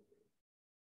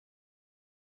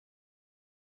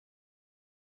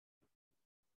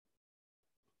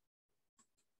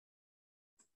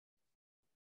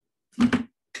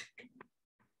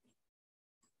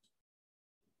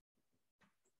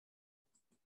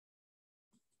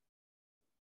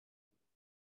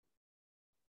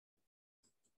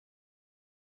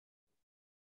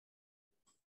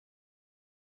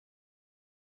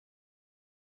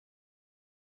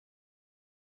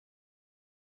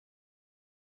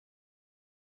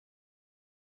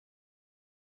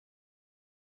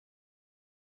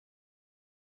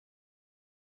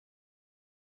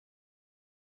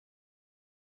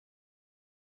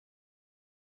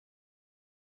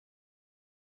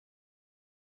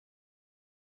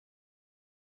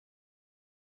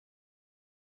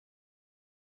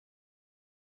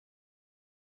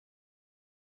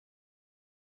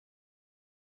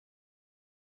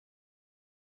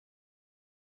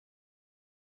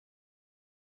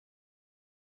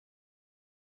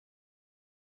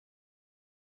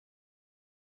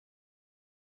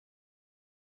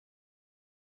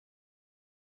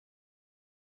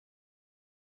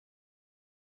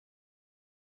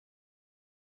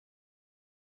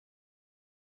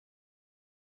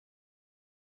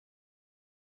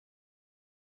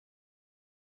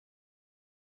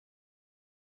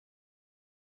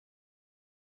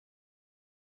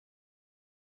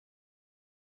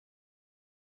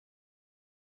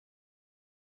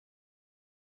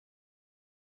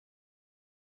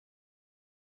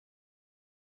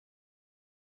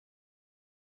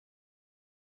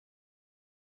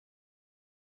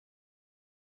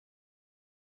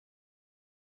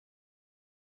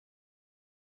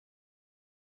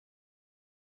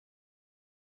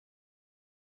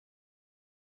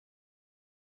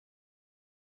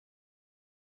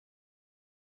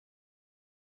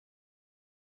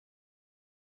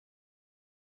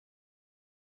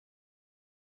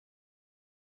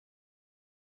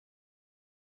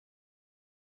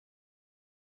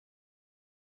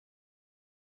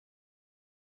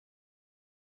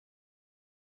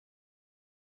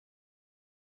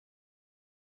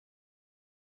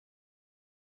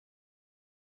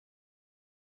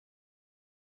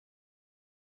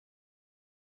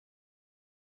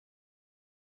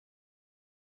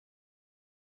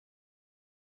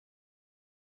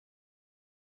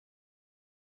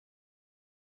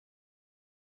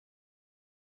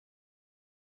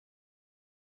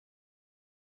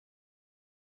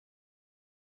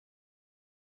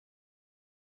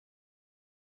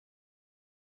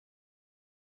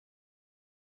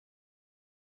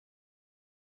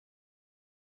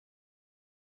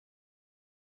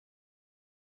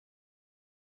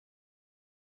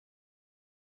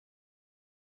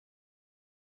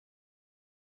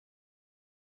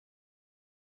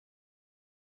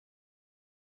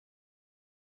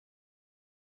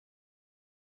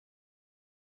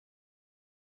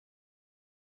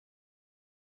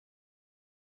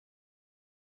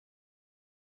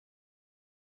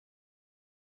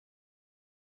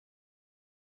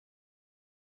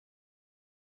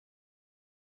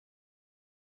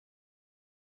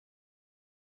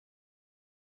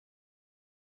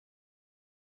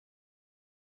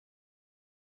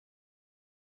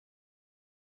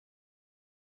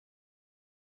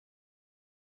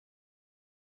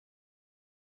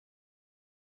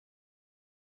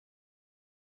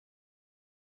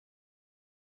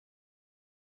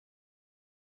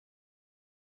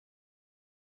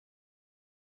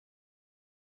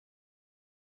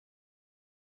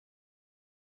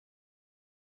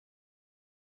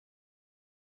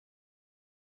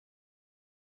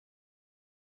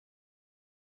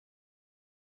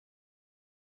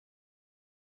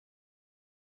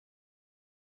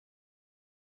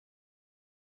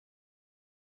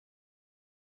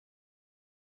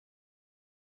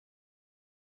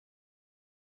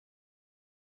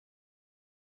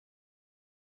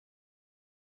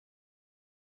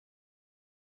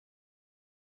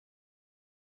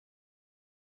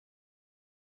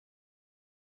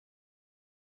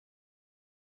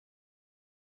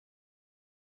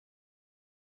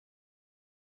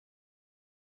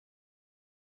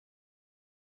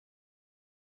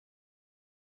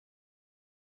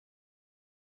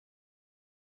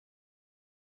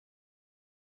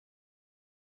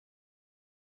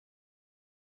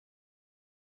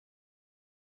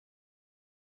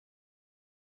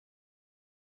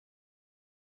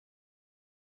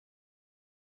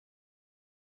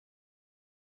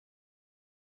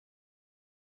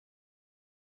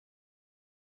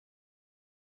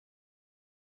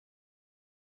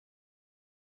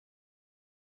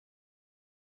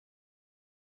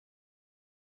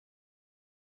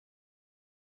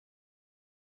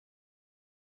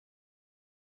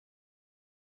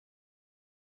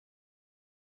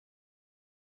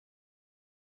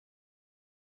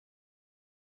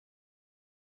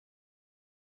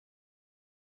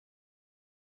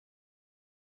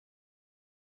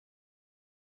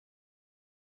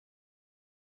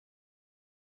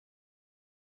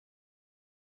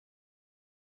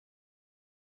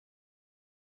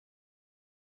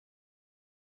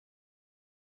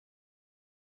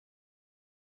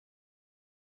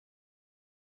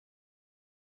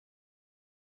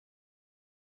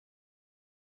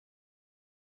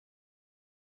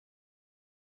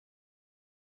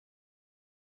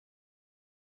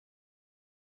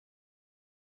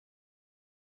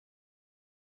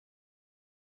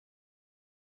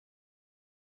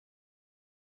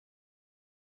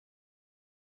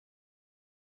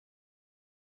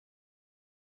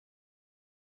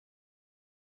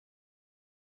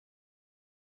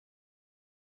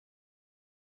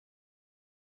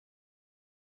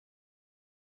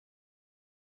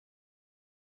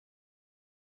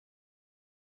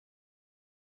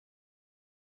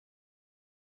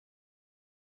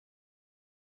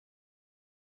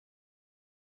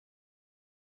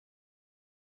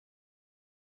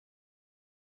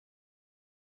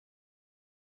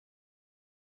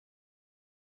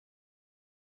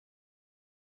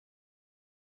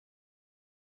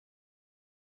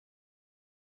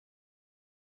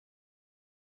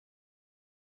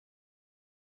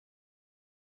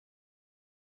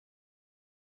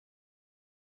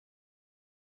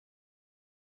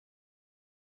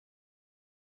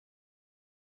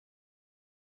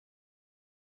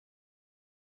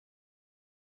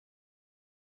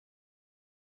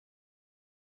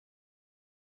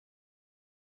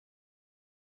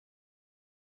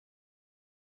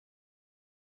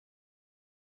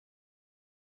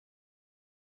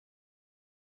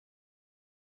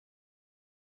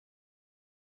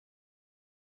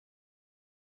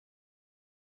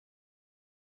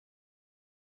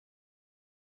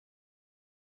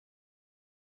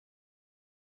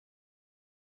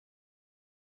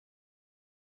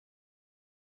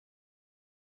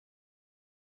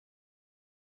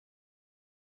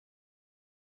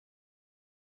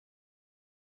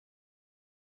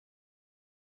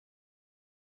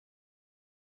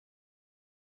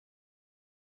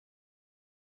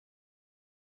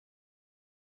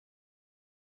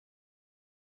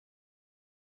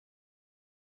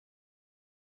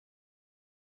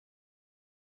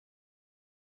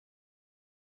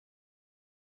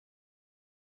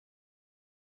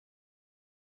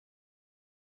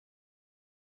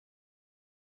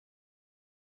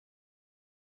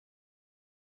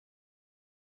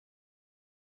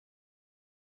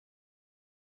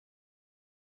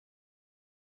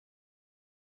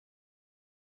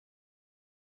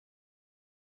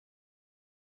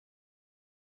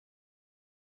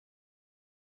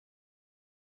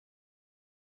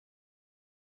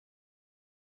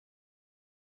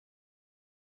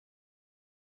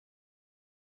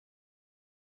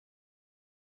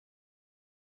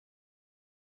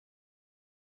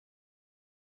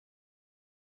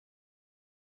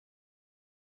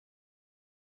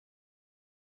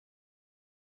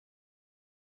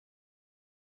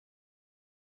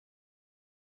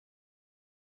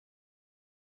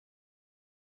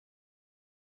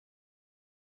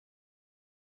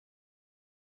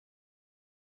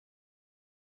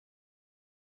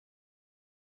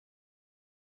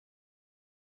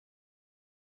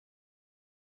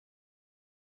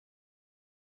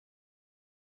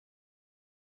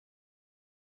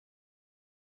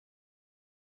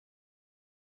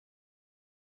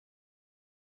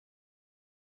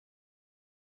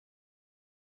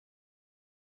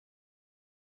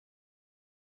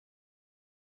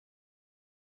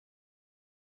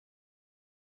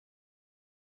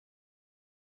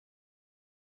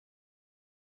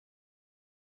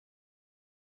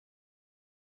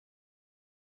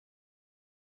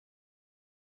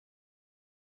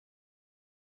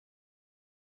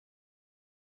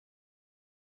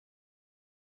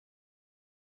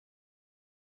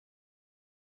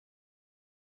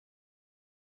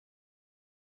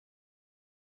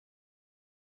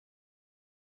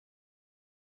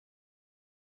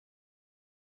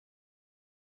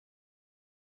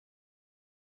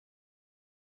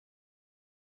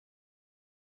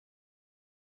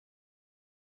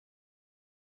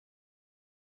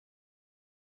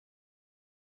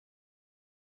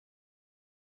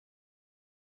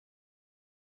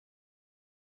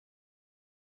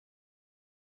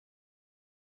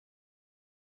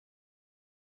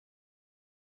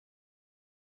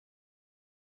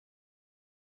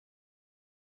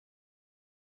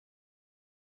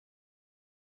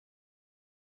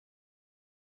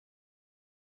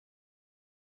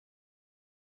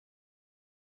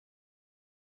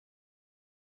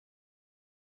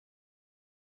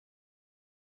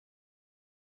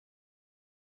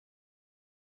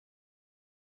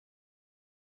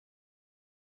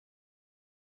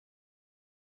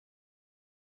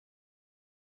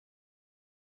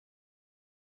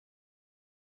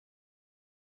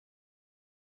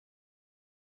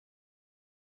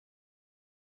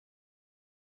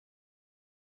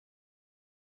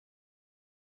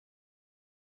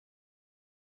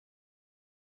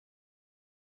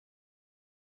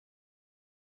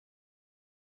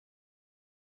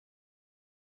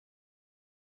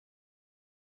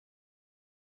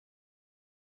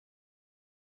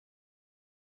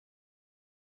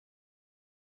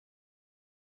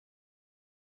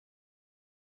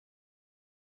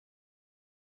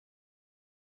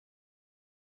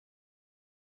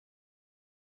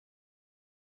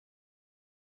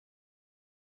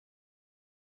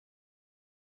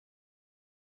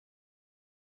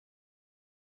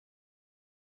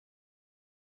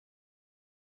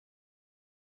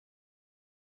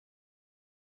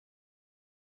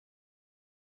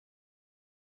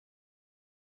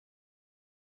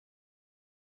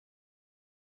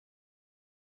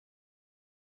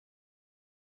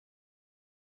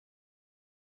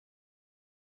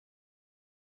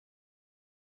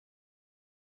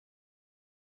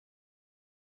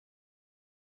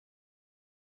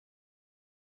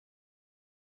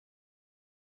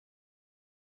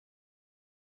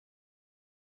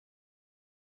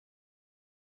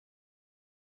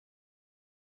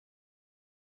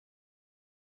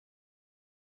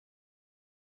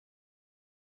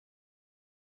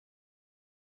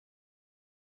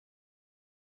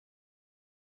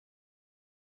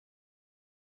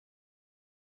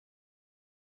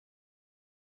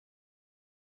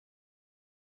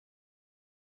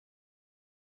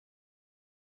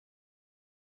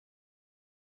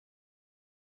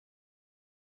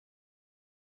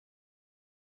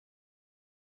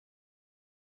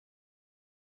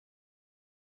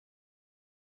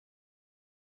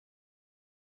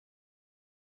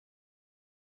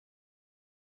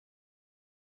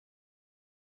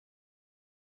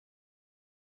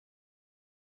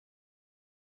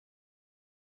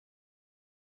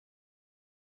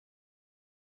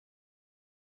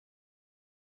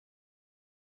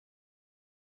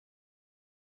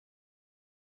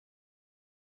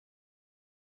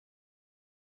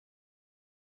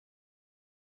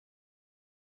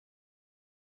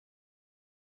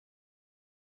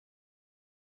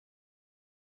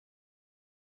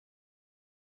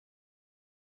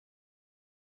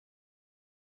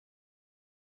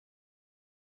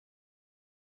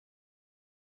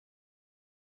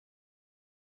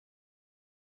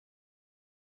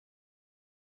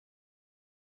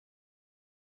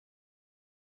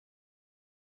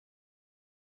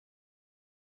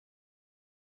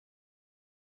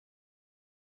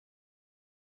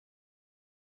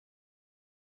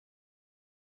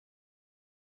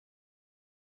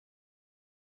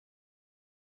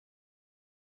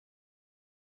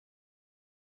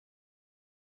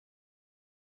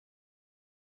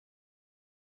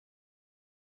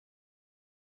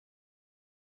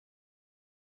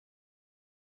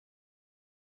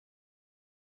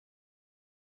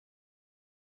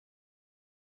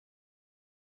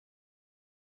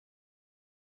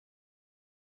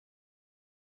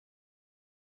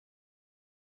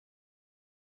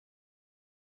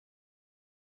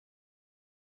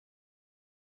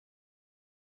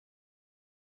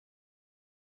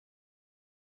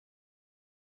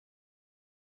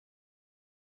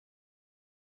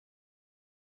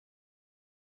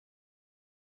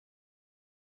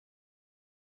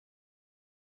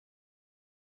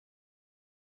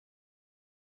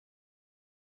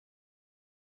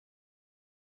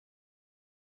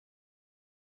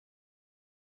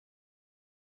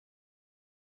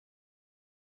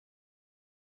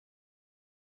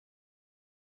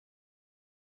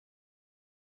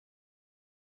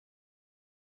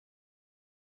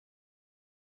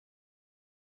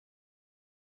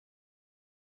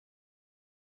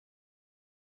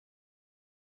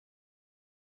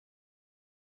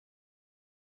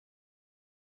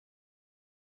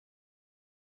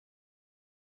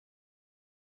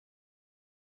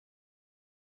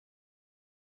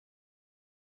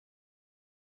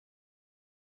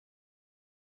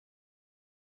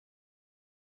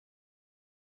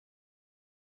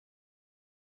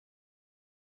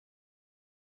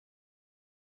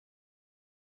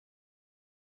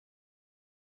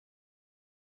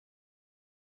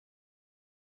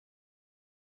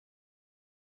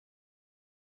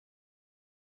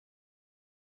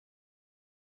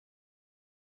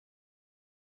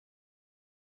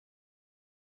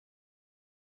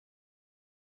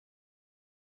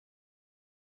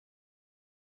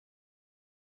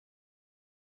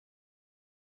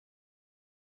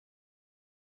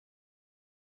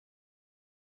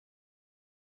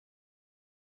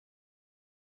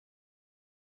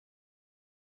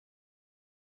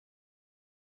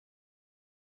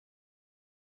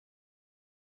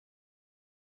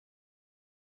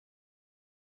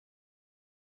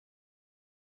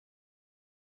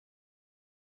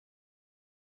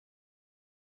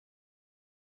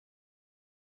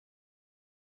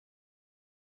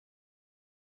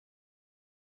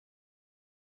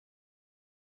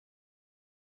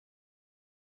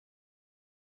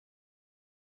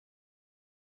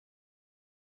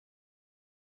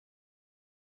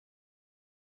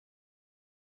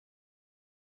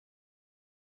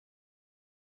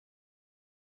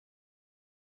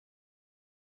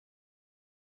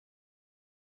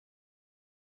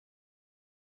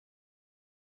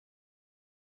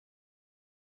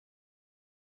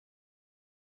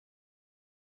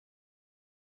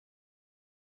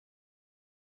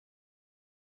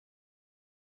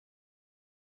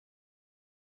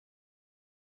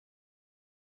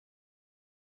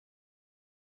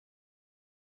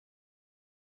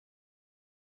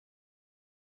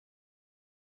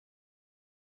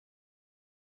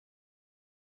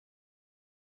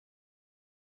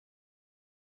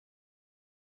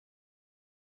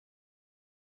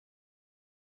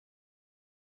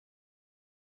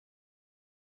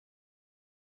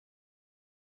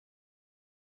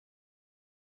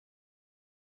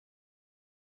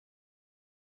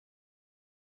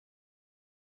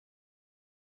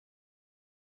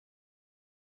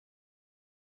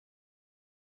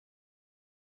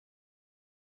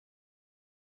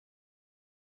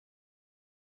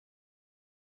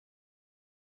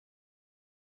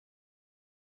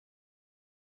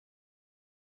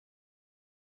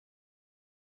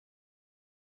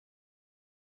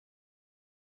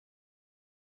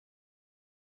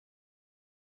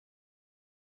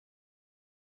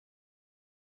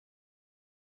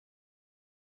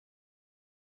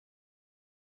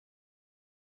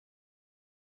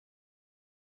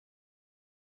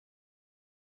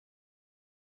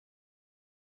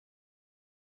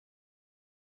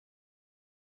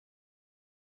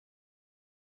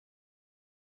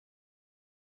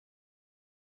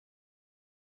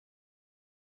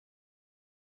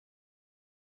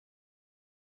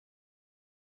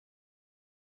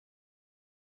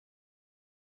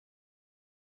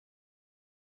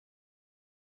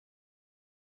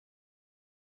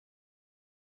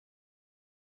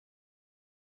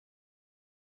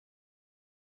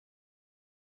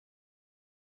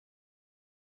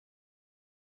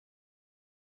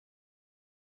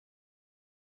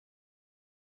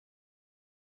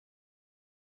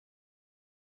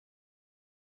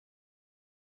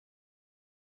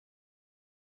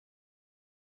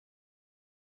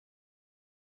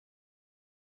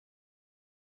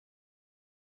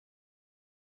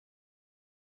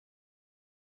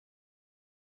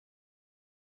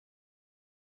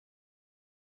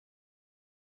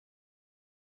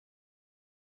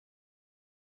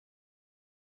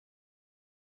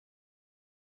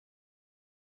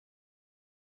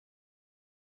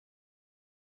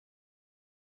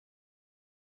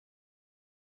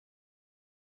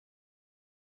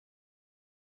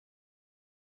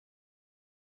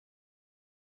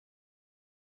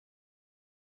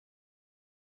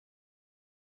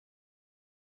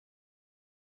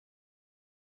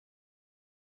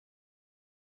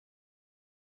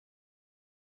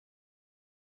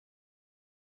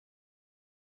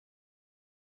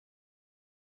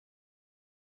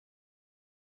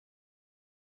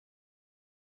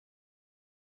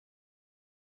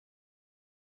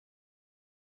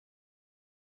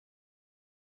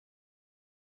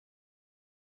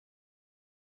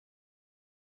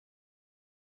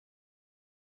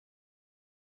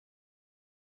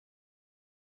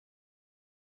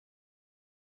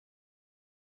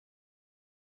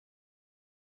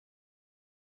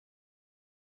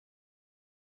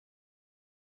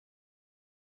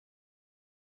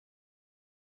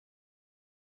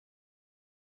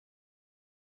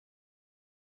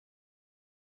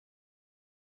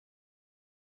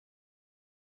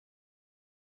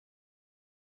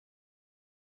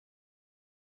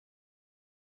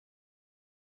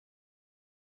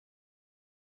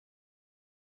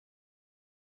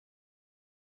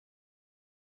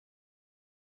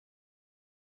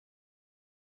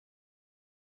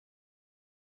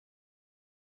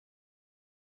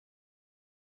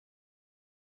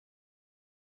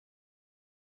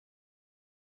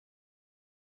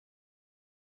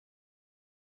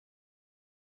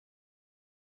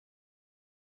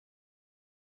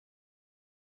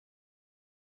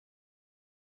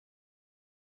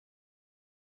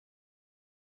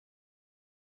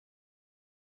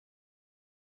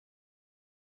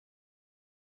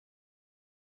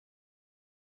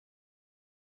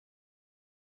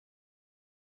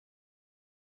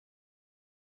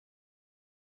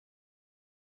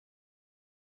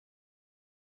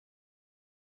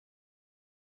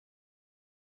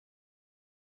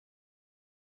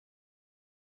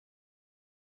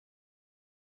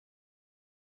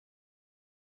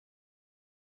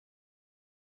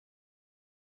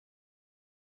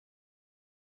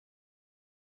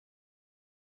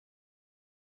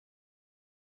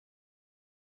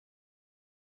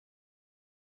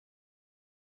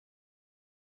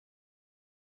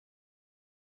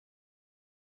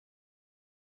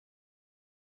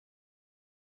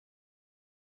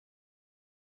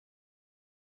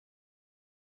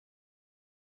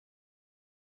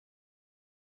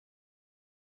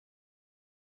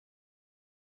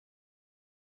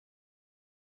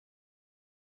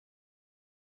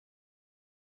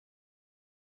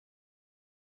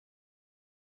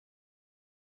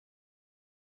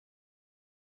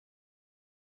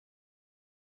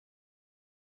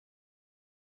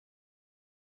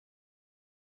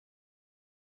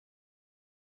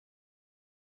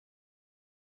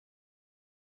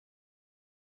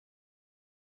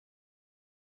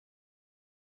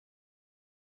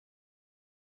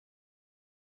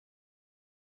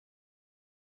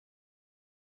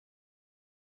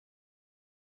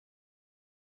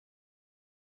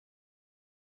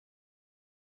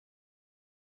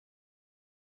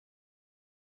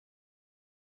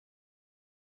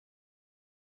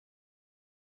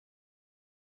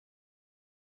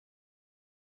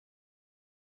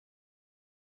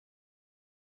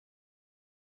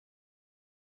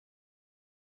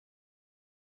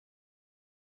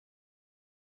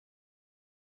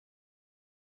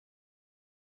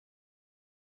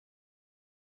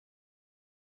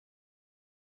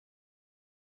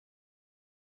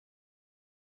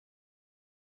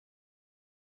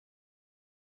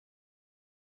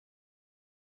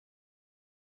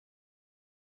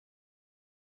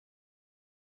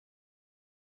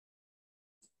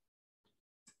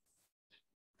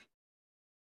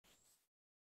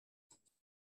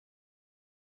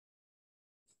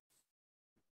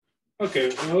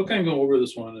 Okay, well, we'll kind of go over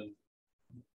this one and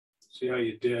see how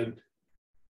you did.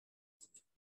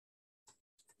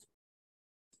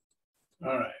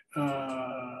 All right,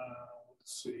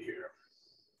 let's see here.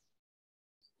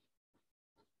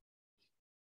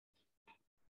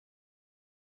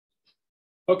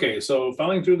 Okay, so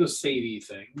following through the Sadie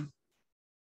thing.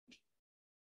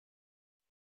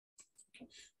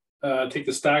 Take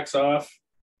the stocks off,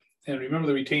 and remember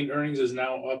the retained earnings is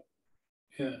now up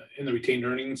in the retained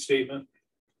earnings statement.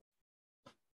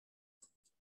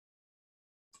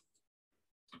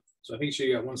 So I think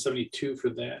she got 172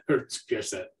 for that, or just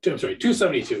that. I'm sorry,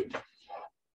 272.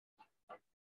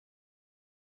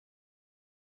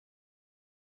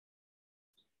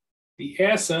 The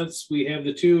assets, we have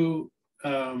the two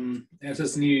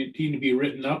assets need to be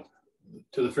written up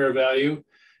to the fair value.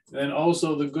 And then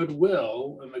also the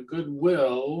goodwill, and the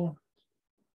goodwill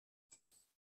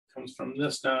comes from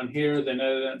this down here. The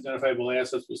net identifiable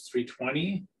assets was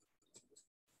 320.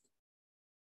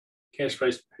 Cash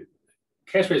price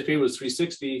paid was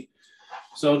 360.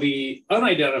 So the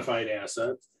unidentified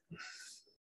asset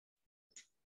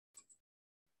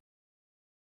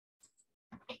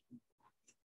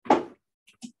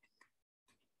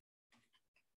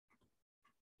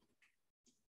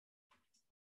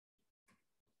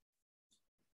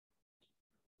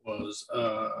was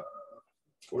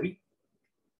 40.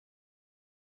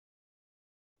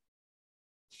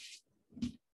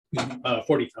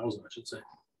 40,000, I should say.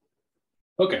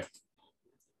 Okay.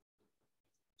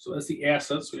 So that's the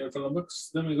assets we have from the books.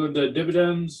 Then we go to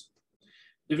dividends.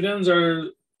 Dividends are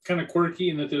kind of quirky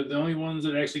in that they're the only ones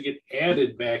that actually get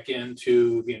added back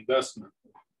into the investment.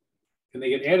 And they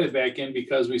get added back in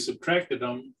because we subtracted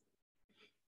them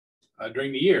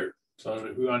during the year. So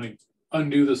if we want to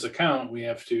undo this account, we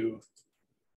have to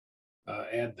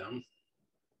add them.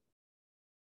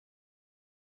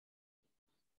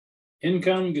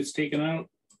 Income gets taken out.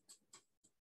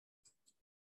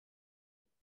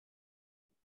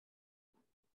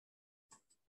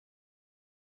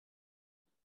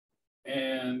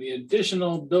 And the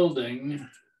additional building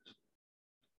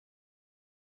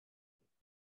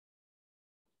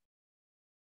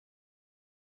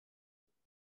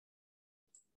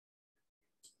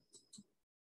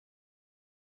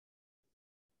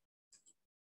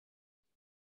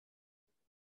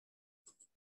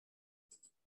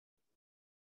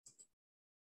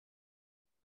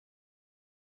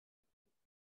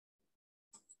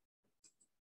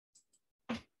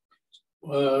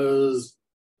was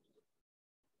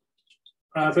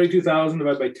 32,000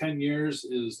 divided by 10 years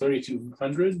is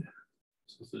 3,200.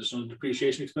 So it's additional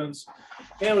depreciation expense.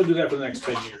 And we'll do that for the next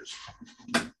 10 years.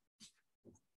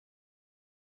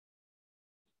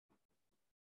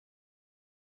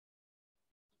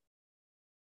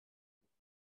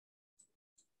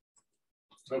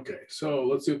 Okay, so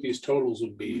let's see what these totals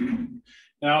would be.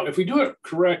 Now, if we do it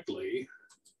correctly,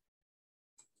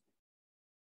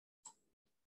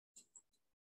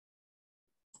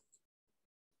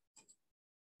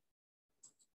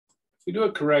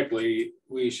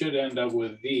 we should end up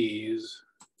with these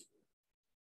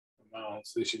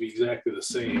amounts. They should be exactly the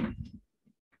same.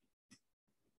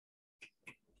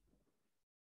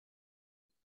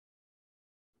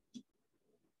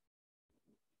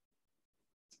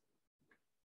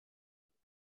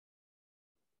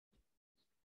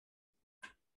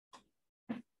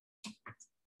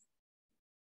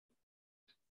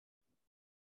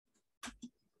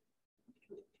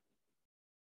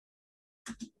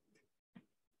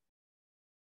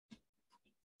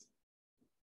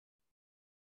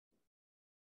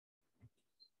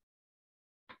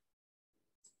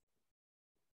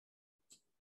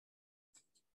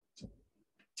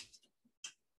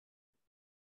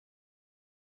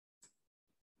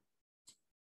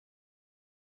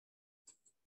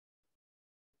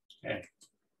 Okay.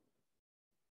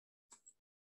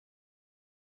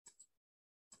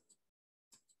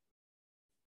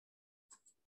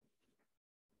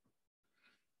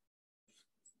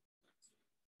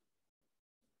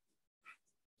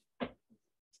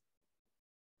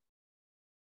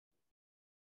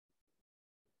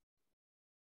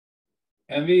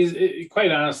 And these,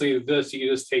 quite honestly, this, you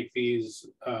just take these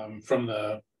from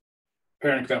the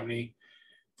parent company.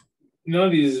 None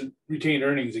of these retained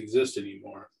earnings exist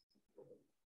anymore.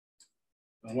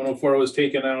 104 was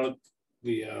taken out,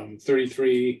 the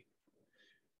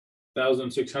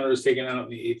 33,600 is taken out,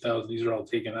 and the 8,000, these are all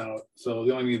taken out. So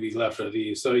the only thing to be left are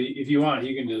these. So if you want,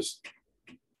 you can just,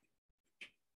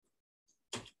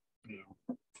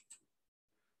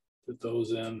 put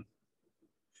those in.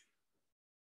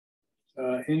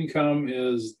 Income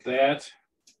is that,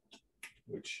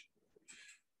 which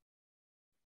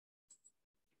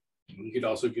We could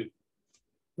also get,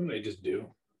 what did I just do?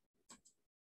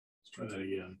 Let's try that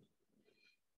again.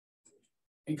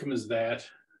 Income is that.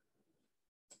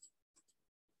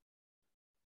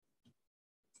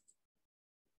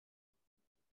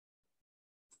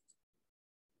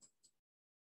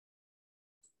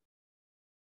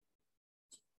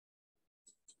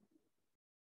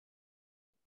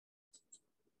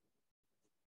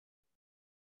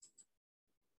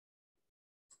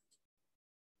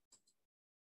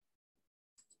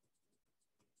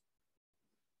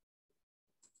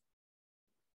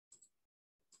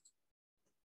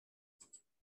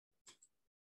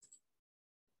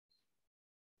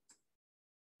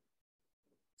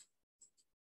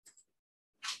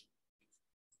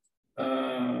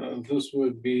 This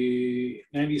would be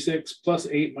 96 plus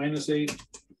 8 minus 8,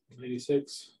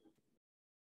 96.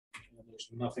 And there's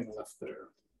nothing left there.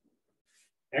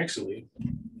 Actually,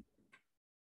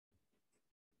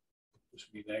 this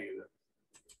would be negative.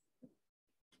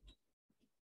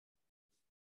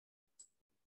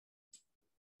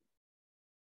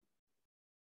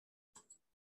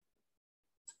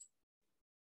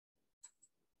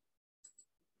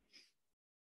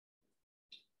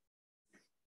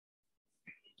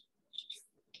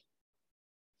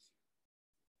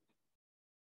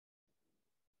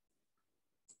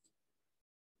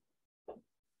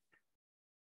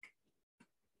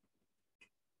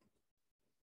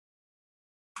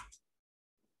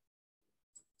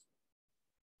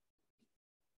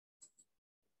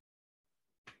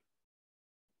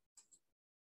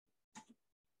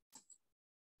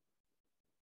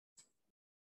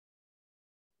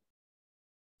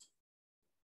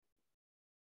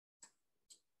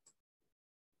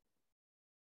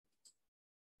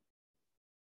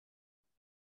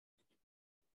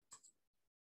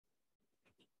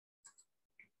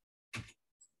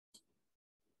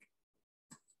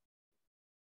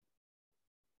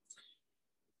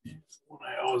 One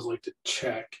I always like to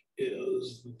check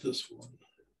is this one.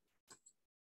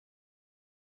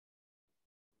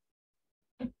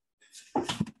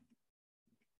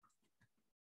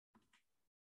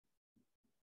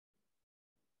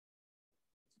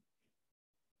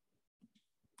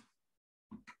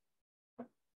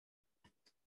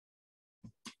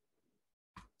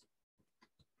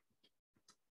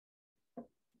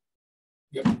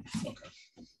 Yep, okay.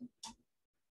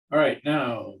 All right,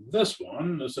 now this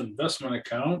one, this investment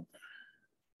account,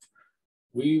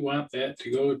 we want that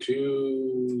to go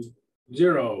to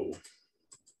 0.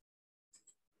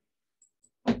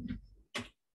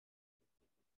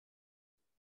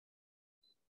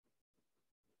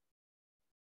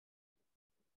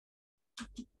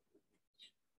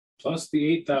 Plus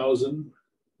the 8,000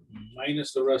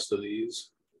 minus the rest of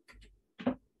these.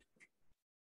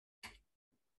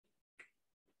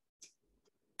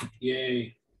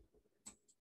 Yay.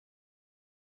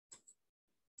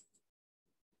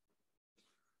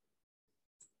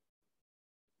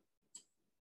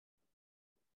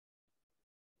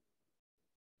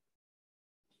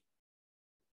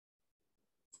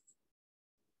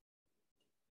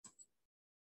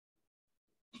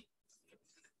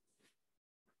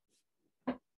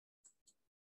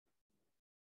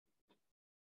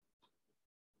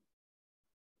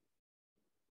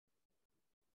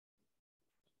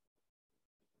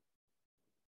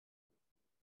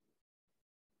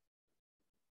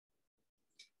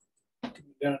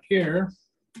 Down here,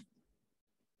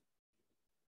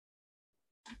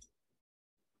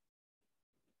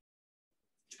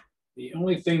 the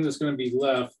only thing that's going to be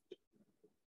left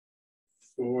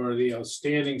for the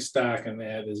outstanding stock in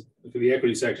that is, for the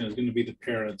equity section, is going to be the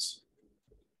parents.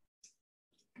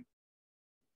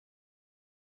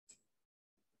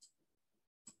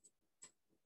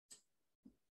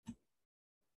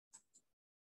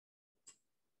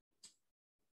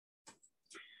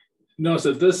 Notice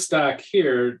that this stock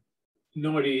here,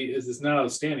 nobody is, it's not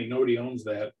outstanding. Nobody owns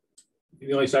that.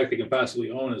 The only stock they can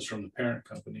possibly own is from the parent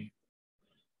company.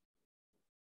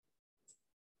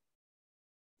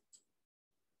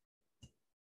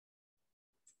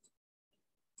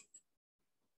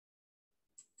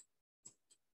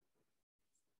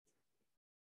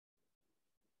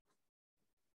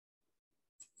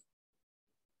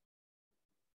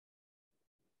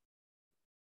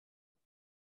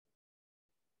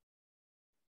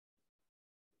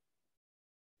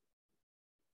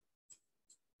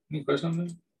 Any question on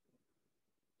that?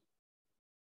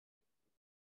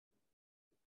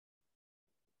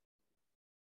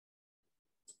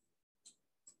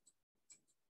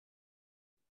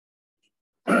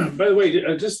 By the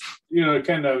way, just, you know,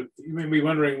 kind of, you may be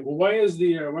wondering, well, why are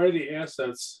the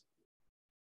assets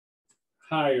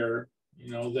higher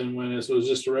than when this was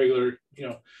just a regular,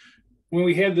 when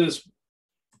we had this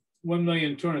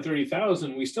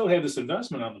 1,230,000, we still had this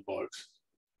investment on the books.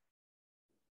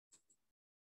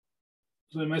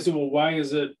 So they might say, well, why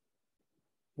is it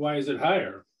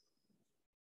higher?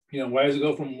 Why does it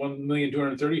go from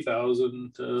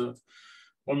 1,230,000 to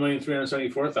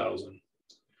 1,374,000? When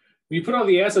you put all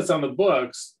the assets on the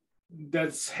books,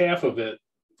 that's half of it.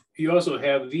 You also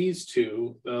have these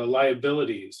two, the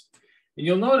liabilities. And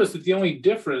you'll notice that the only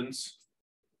difference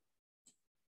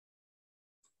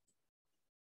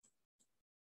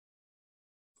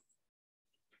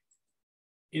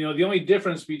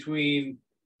between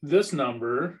this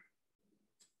number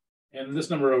and this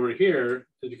number over here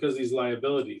is because of these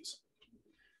liabilities.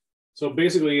 So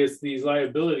basically it's these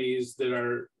liabilities that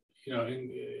are,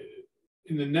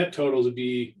 in the net totals would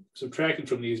be subtracted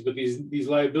from these, but these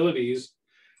liabilities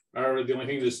are the only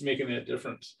thing that's making that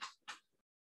difference.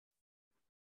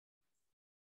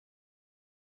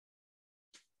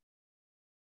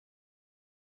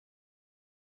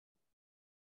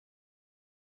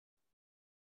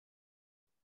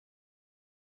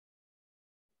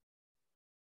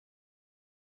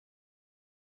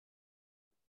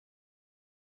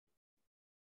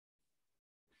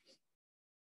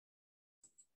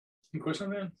 Any question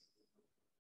on that?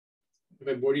 If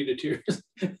I bored you to tears?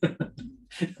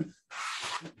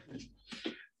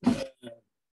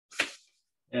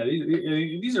 Yeah,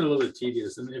 these are a little bit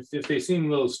tedious, and if they seem a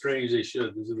little strange, they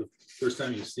should. This is the first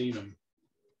time you've seen them.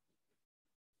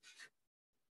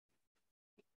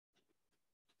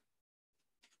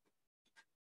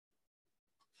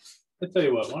 I tell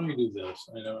you what, why don't we do this?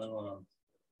 I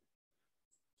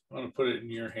want to put it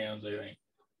in your hands. I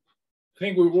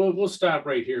think we'll stop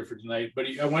right here for tonight. But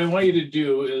what I want you to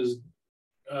do is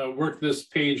work this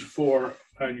page 4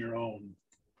 on your own.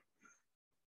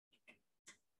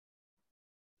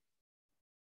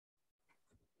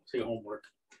 Say homework.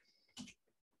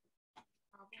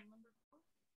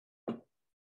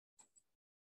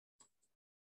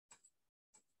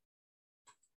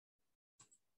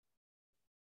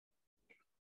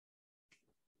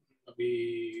 Let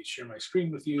me share my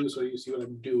screen with you so you see what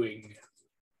I'm doing.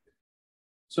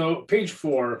 So page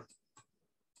 4,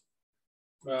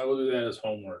 we'll do that as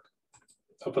homework.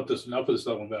 I'll put this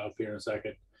other one up here in a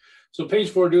second. So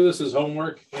page 4, do this as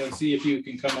homework and see if you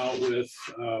can come out with,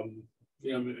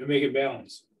 make it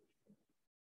balance.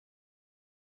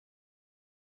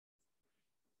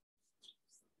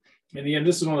 In the end,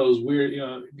 this is one of those weird,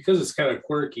 because it's kind of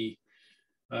quirky,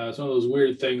 it's one of those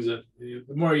weird things that the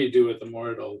more you do it, the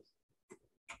more it'll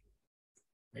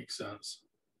make sense.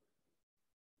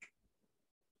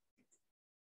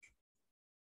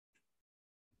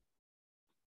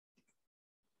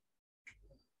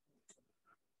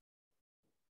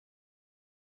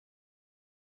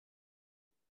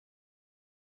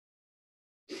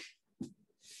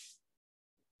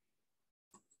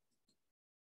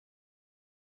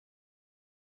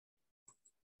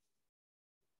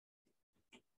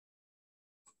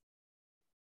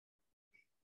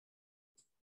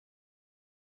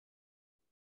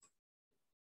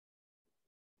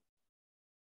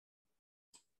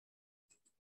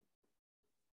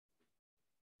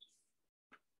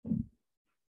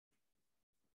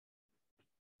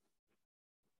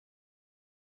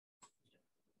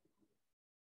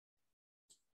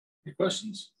 Any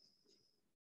questions?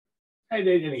 Hey,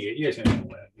 you guys can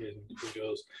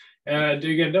those. And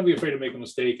again, don't be afraid to make a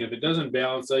mistake. If it doesn't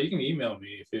balance, you can email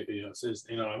me. If it says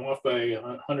I'm off by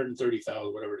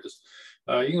 130,000, whatever it is,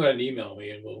 you can go ahead and email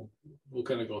me, and we'll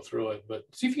kind of go through it. But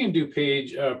see if you can do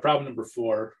problem number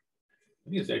 4. I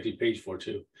think it's actually page 4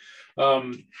 too.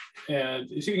 And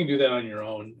see if you can do that on your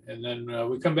own. And then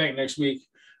we come back next week.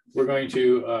 We're going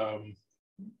to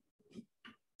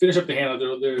finish up the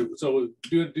handout. So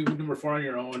do number 4 on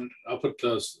your own. I'll put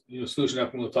the solution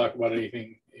up, and we'll talk about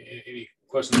any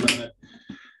questions on that.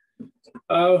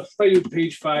 Probably do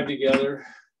page 5 together.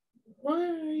 Well,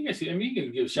 you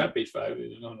can give a shot page 5.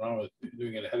 There's nothing wrong with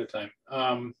doing it ahead of time.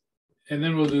 And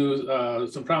then we'll do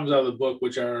some problems out of the book,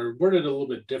 which are worded a little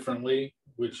bit differently,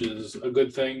 which is a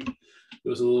good thing. It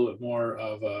was a little bit more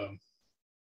of a,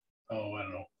 I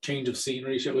don't know, change of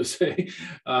scenery, shall we say,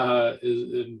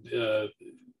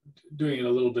 doing it a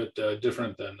little bit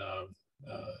different than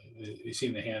you see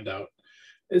in the handout.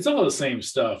 It's all the same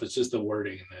stuff. It's just the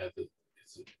wording that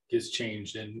gets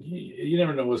changed, and you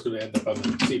never know what's going to end up on the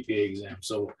CPA exam.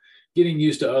 So getting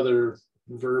used to other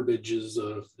verbiage is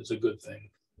a good thing.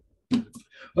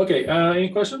 Okay, any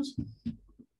questions?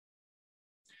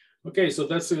 Okay, so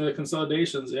that's the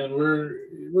consolidations, and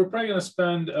we're probably going to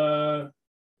spend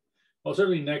well,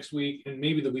 certainly next week and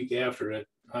maybe the week after it,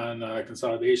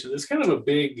 consolidation. It's kind of a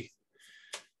big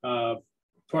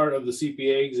part of the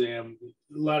CPA exam.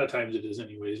 A lot of times it is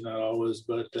anyways, not always,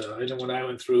 but I know when I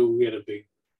went through, we had a big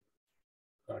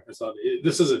consolidation.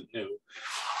 This isn't new,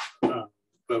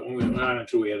 but when I went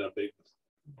through, we had a big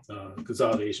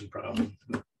consolidation problem.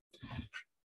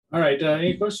 All right,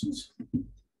 any questions?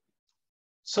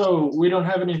 So we don't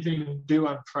have anything due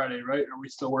on Friday, right? Are we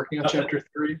still working on chapter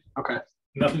 3? Okay.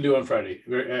 Nothing due on Friday.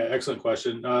 Very excellent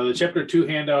question. The chapter 2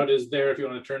 handout is there if you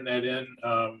want to turn that in.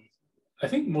 I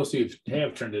think most of you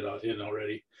have turned it in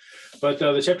already, but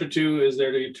the chapter 2 is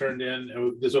there to get turned in.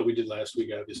 This is what we did last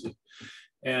week, obviously.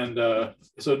 And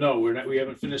so no, we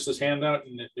haven't finished this handout,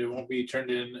 and it won't be turned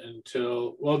in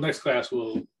until, well, next class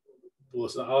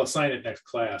I'll assign it next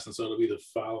class, and so it'll be the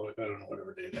following, I don't know,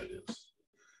 whatever day that is.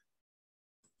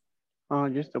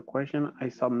 Just a question. I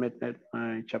submitted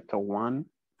my chapter 1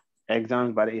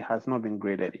 exams, but it has not been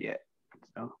graded yet.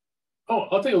 So. Oh,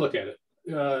 I'll take a look at it.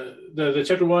 The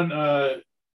chapter 1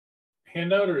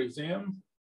 handout or exam?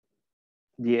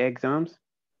 The exams.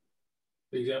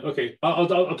 The exam. Okay,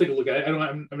 I'll take a look at it.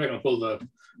 I'm not going to pull the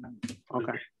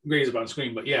grades up on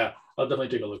screen, but yeah, I'll definitely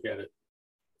take a look at it.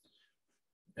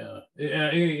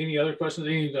 Any other questions?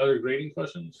 Any other grading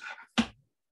questions?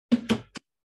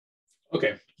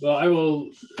 Okay, well, I will,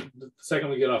 the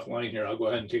second we get offline here, I'll go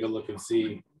ahead and take a look and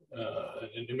see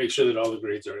and make sure that all the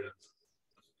grades are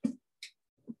in.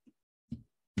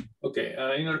 Okay,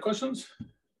 any other questions?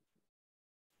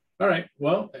 All right,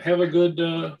 well, have a good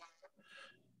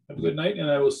night, and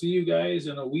I will see you guys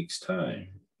in a week's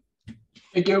time.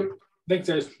 Thank you. Thanks,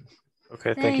 guys.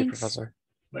 Okay, thank you, Professor.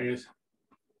 Bye, guys.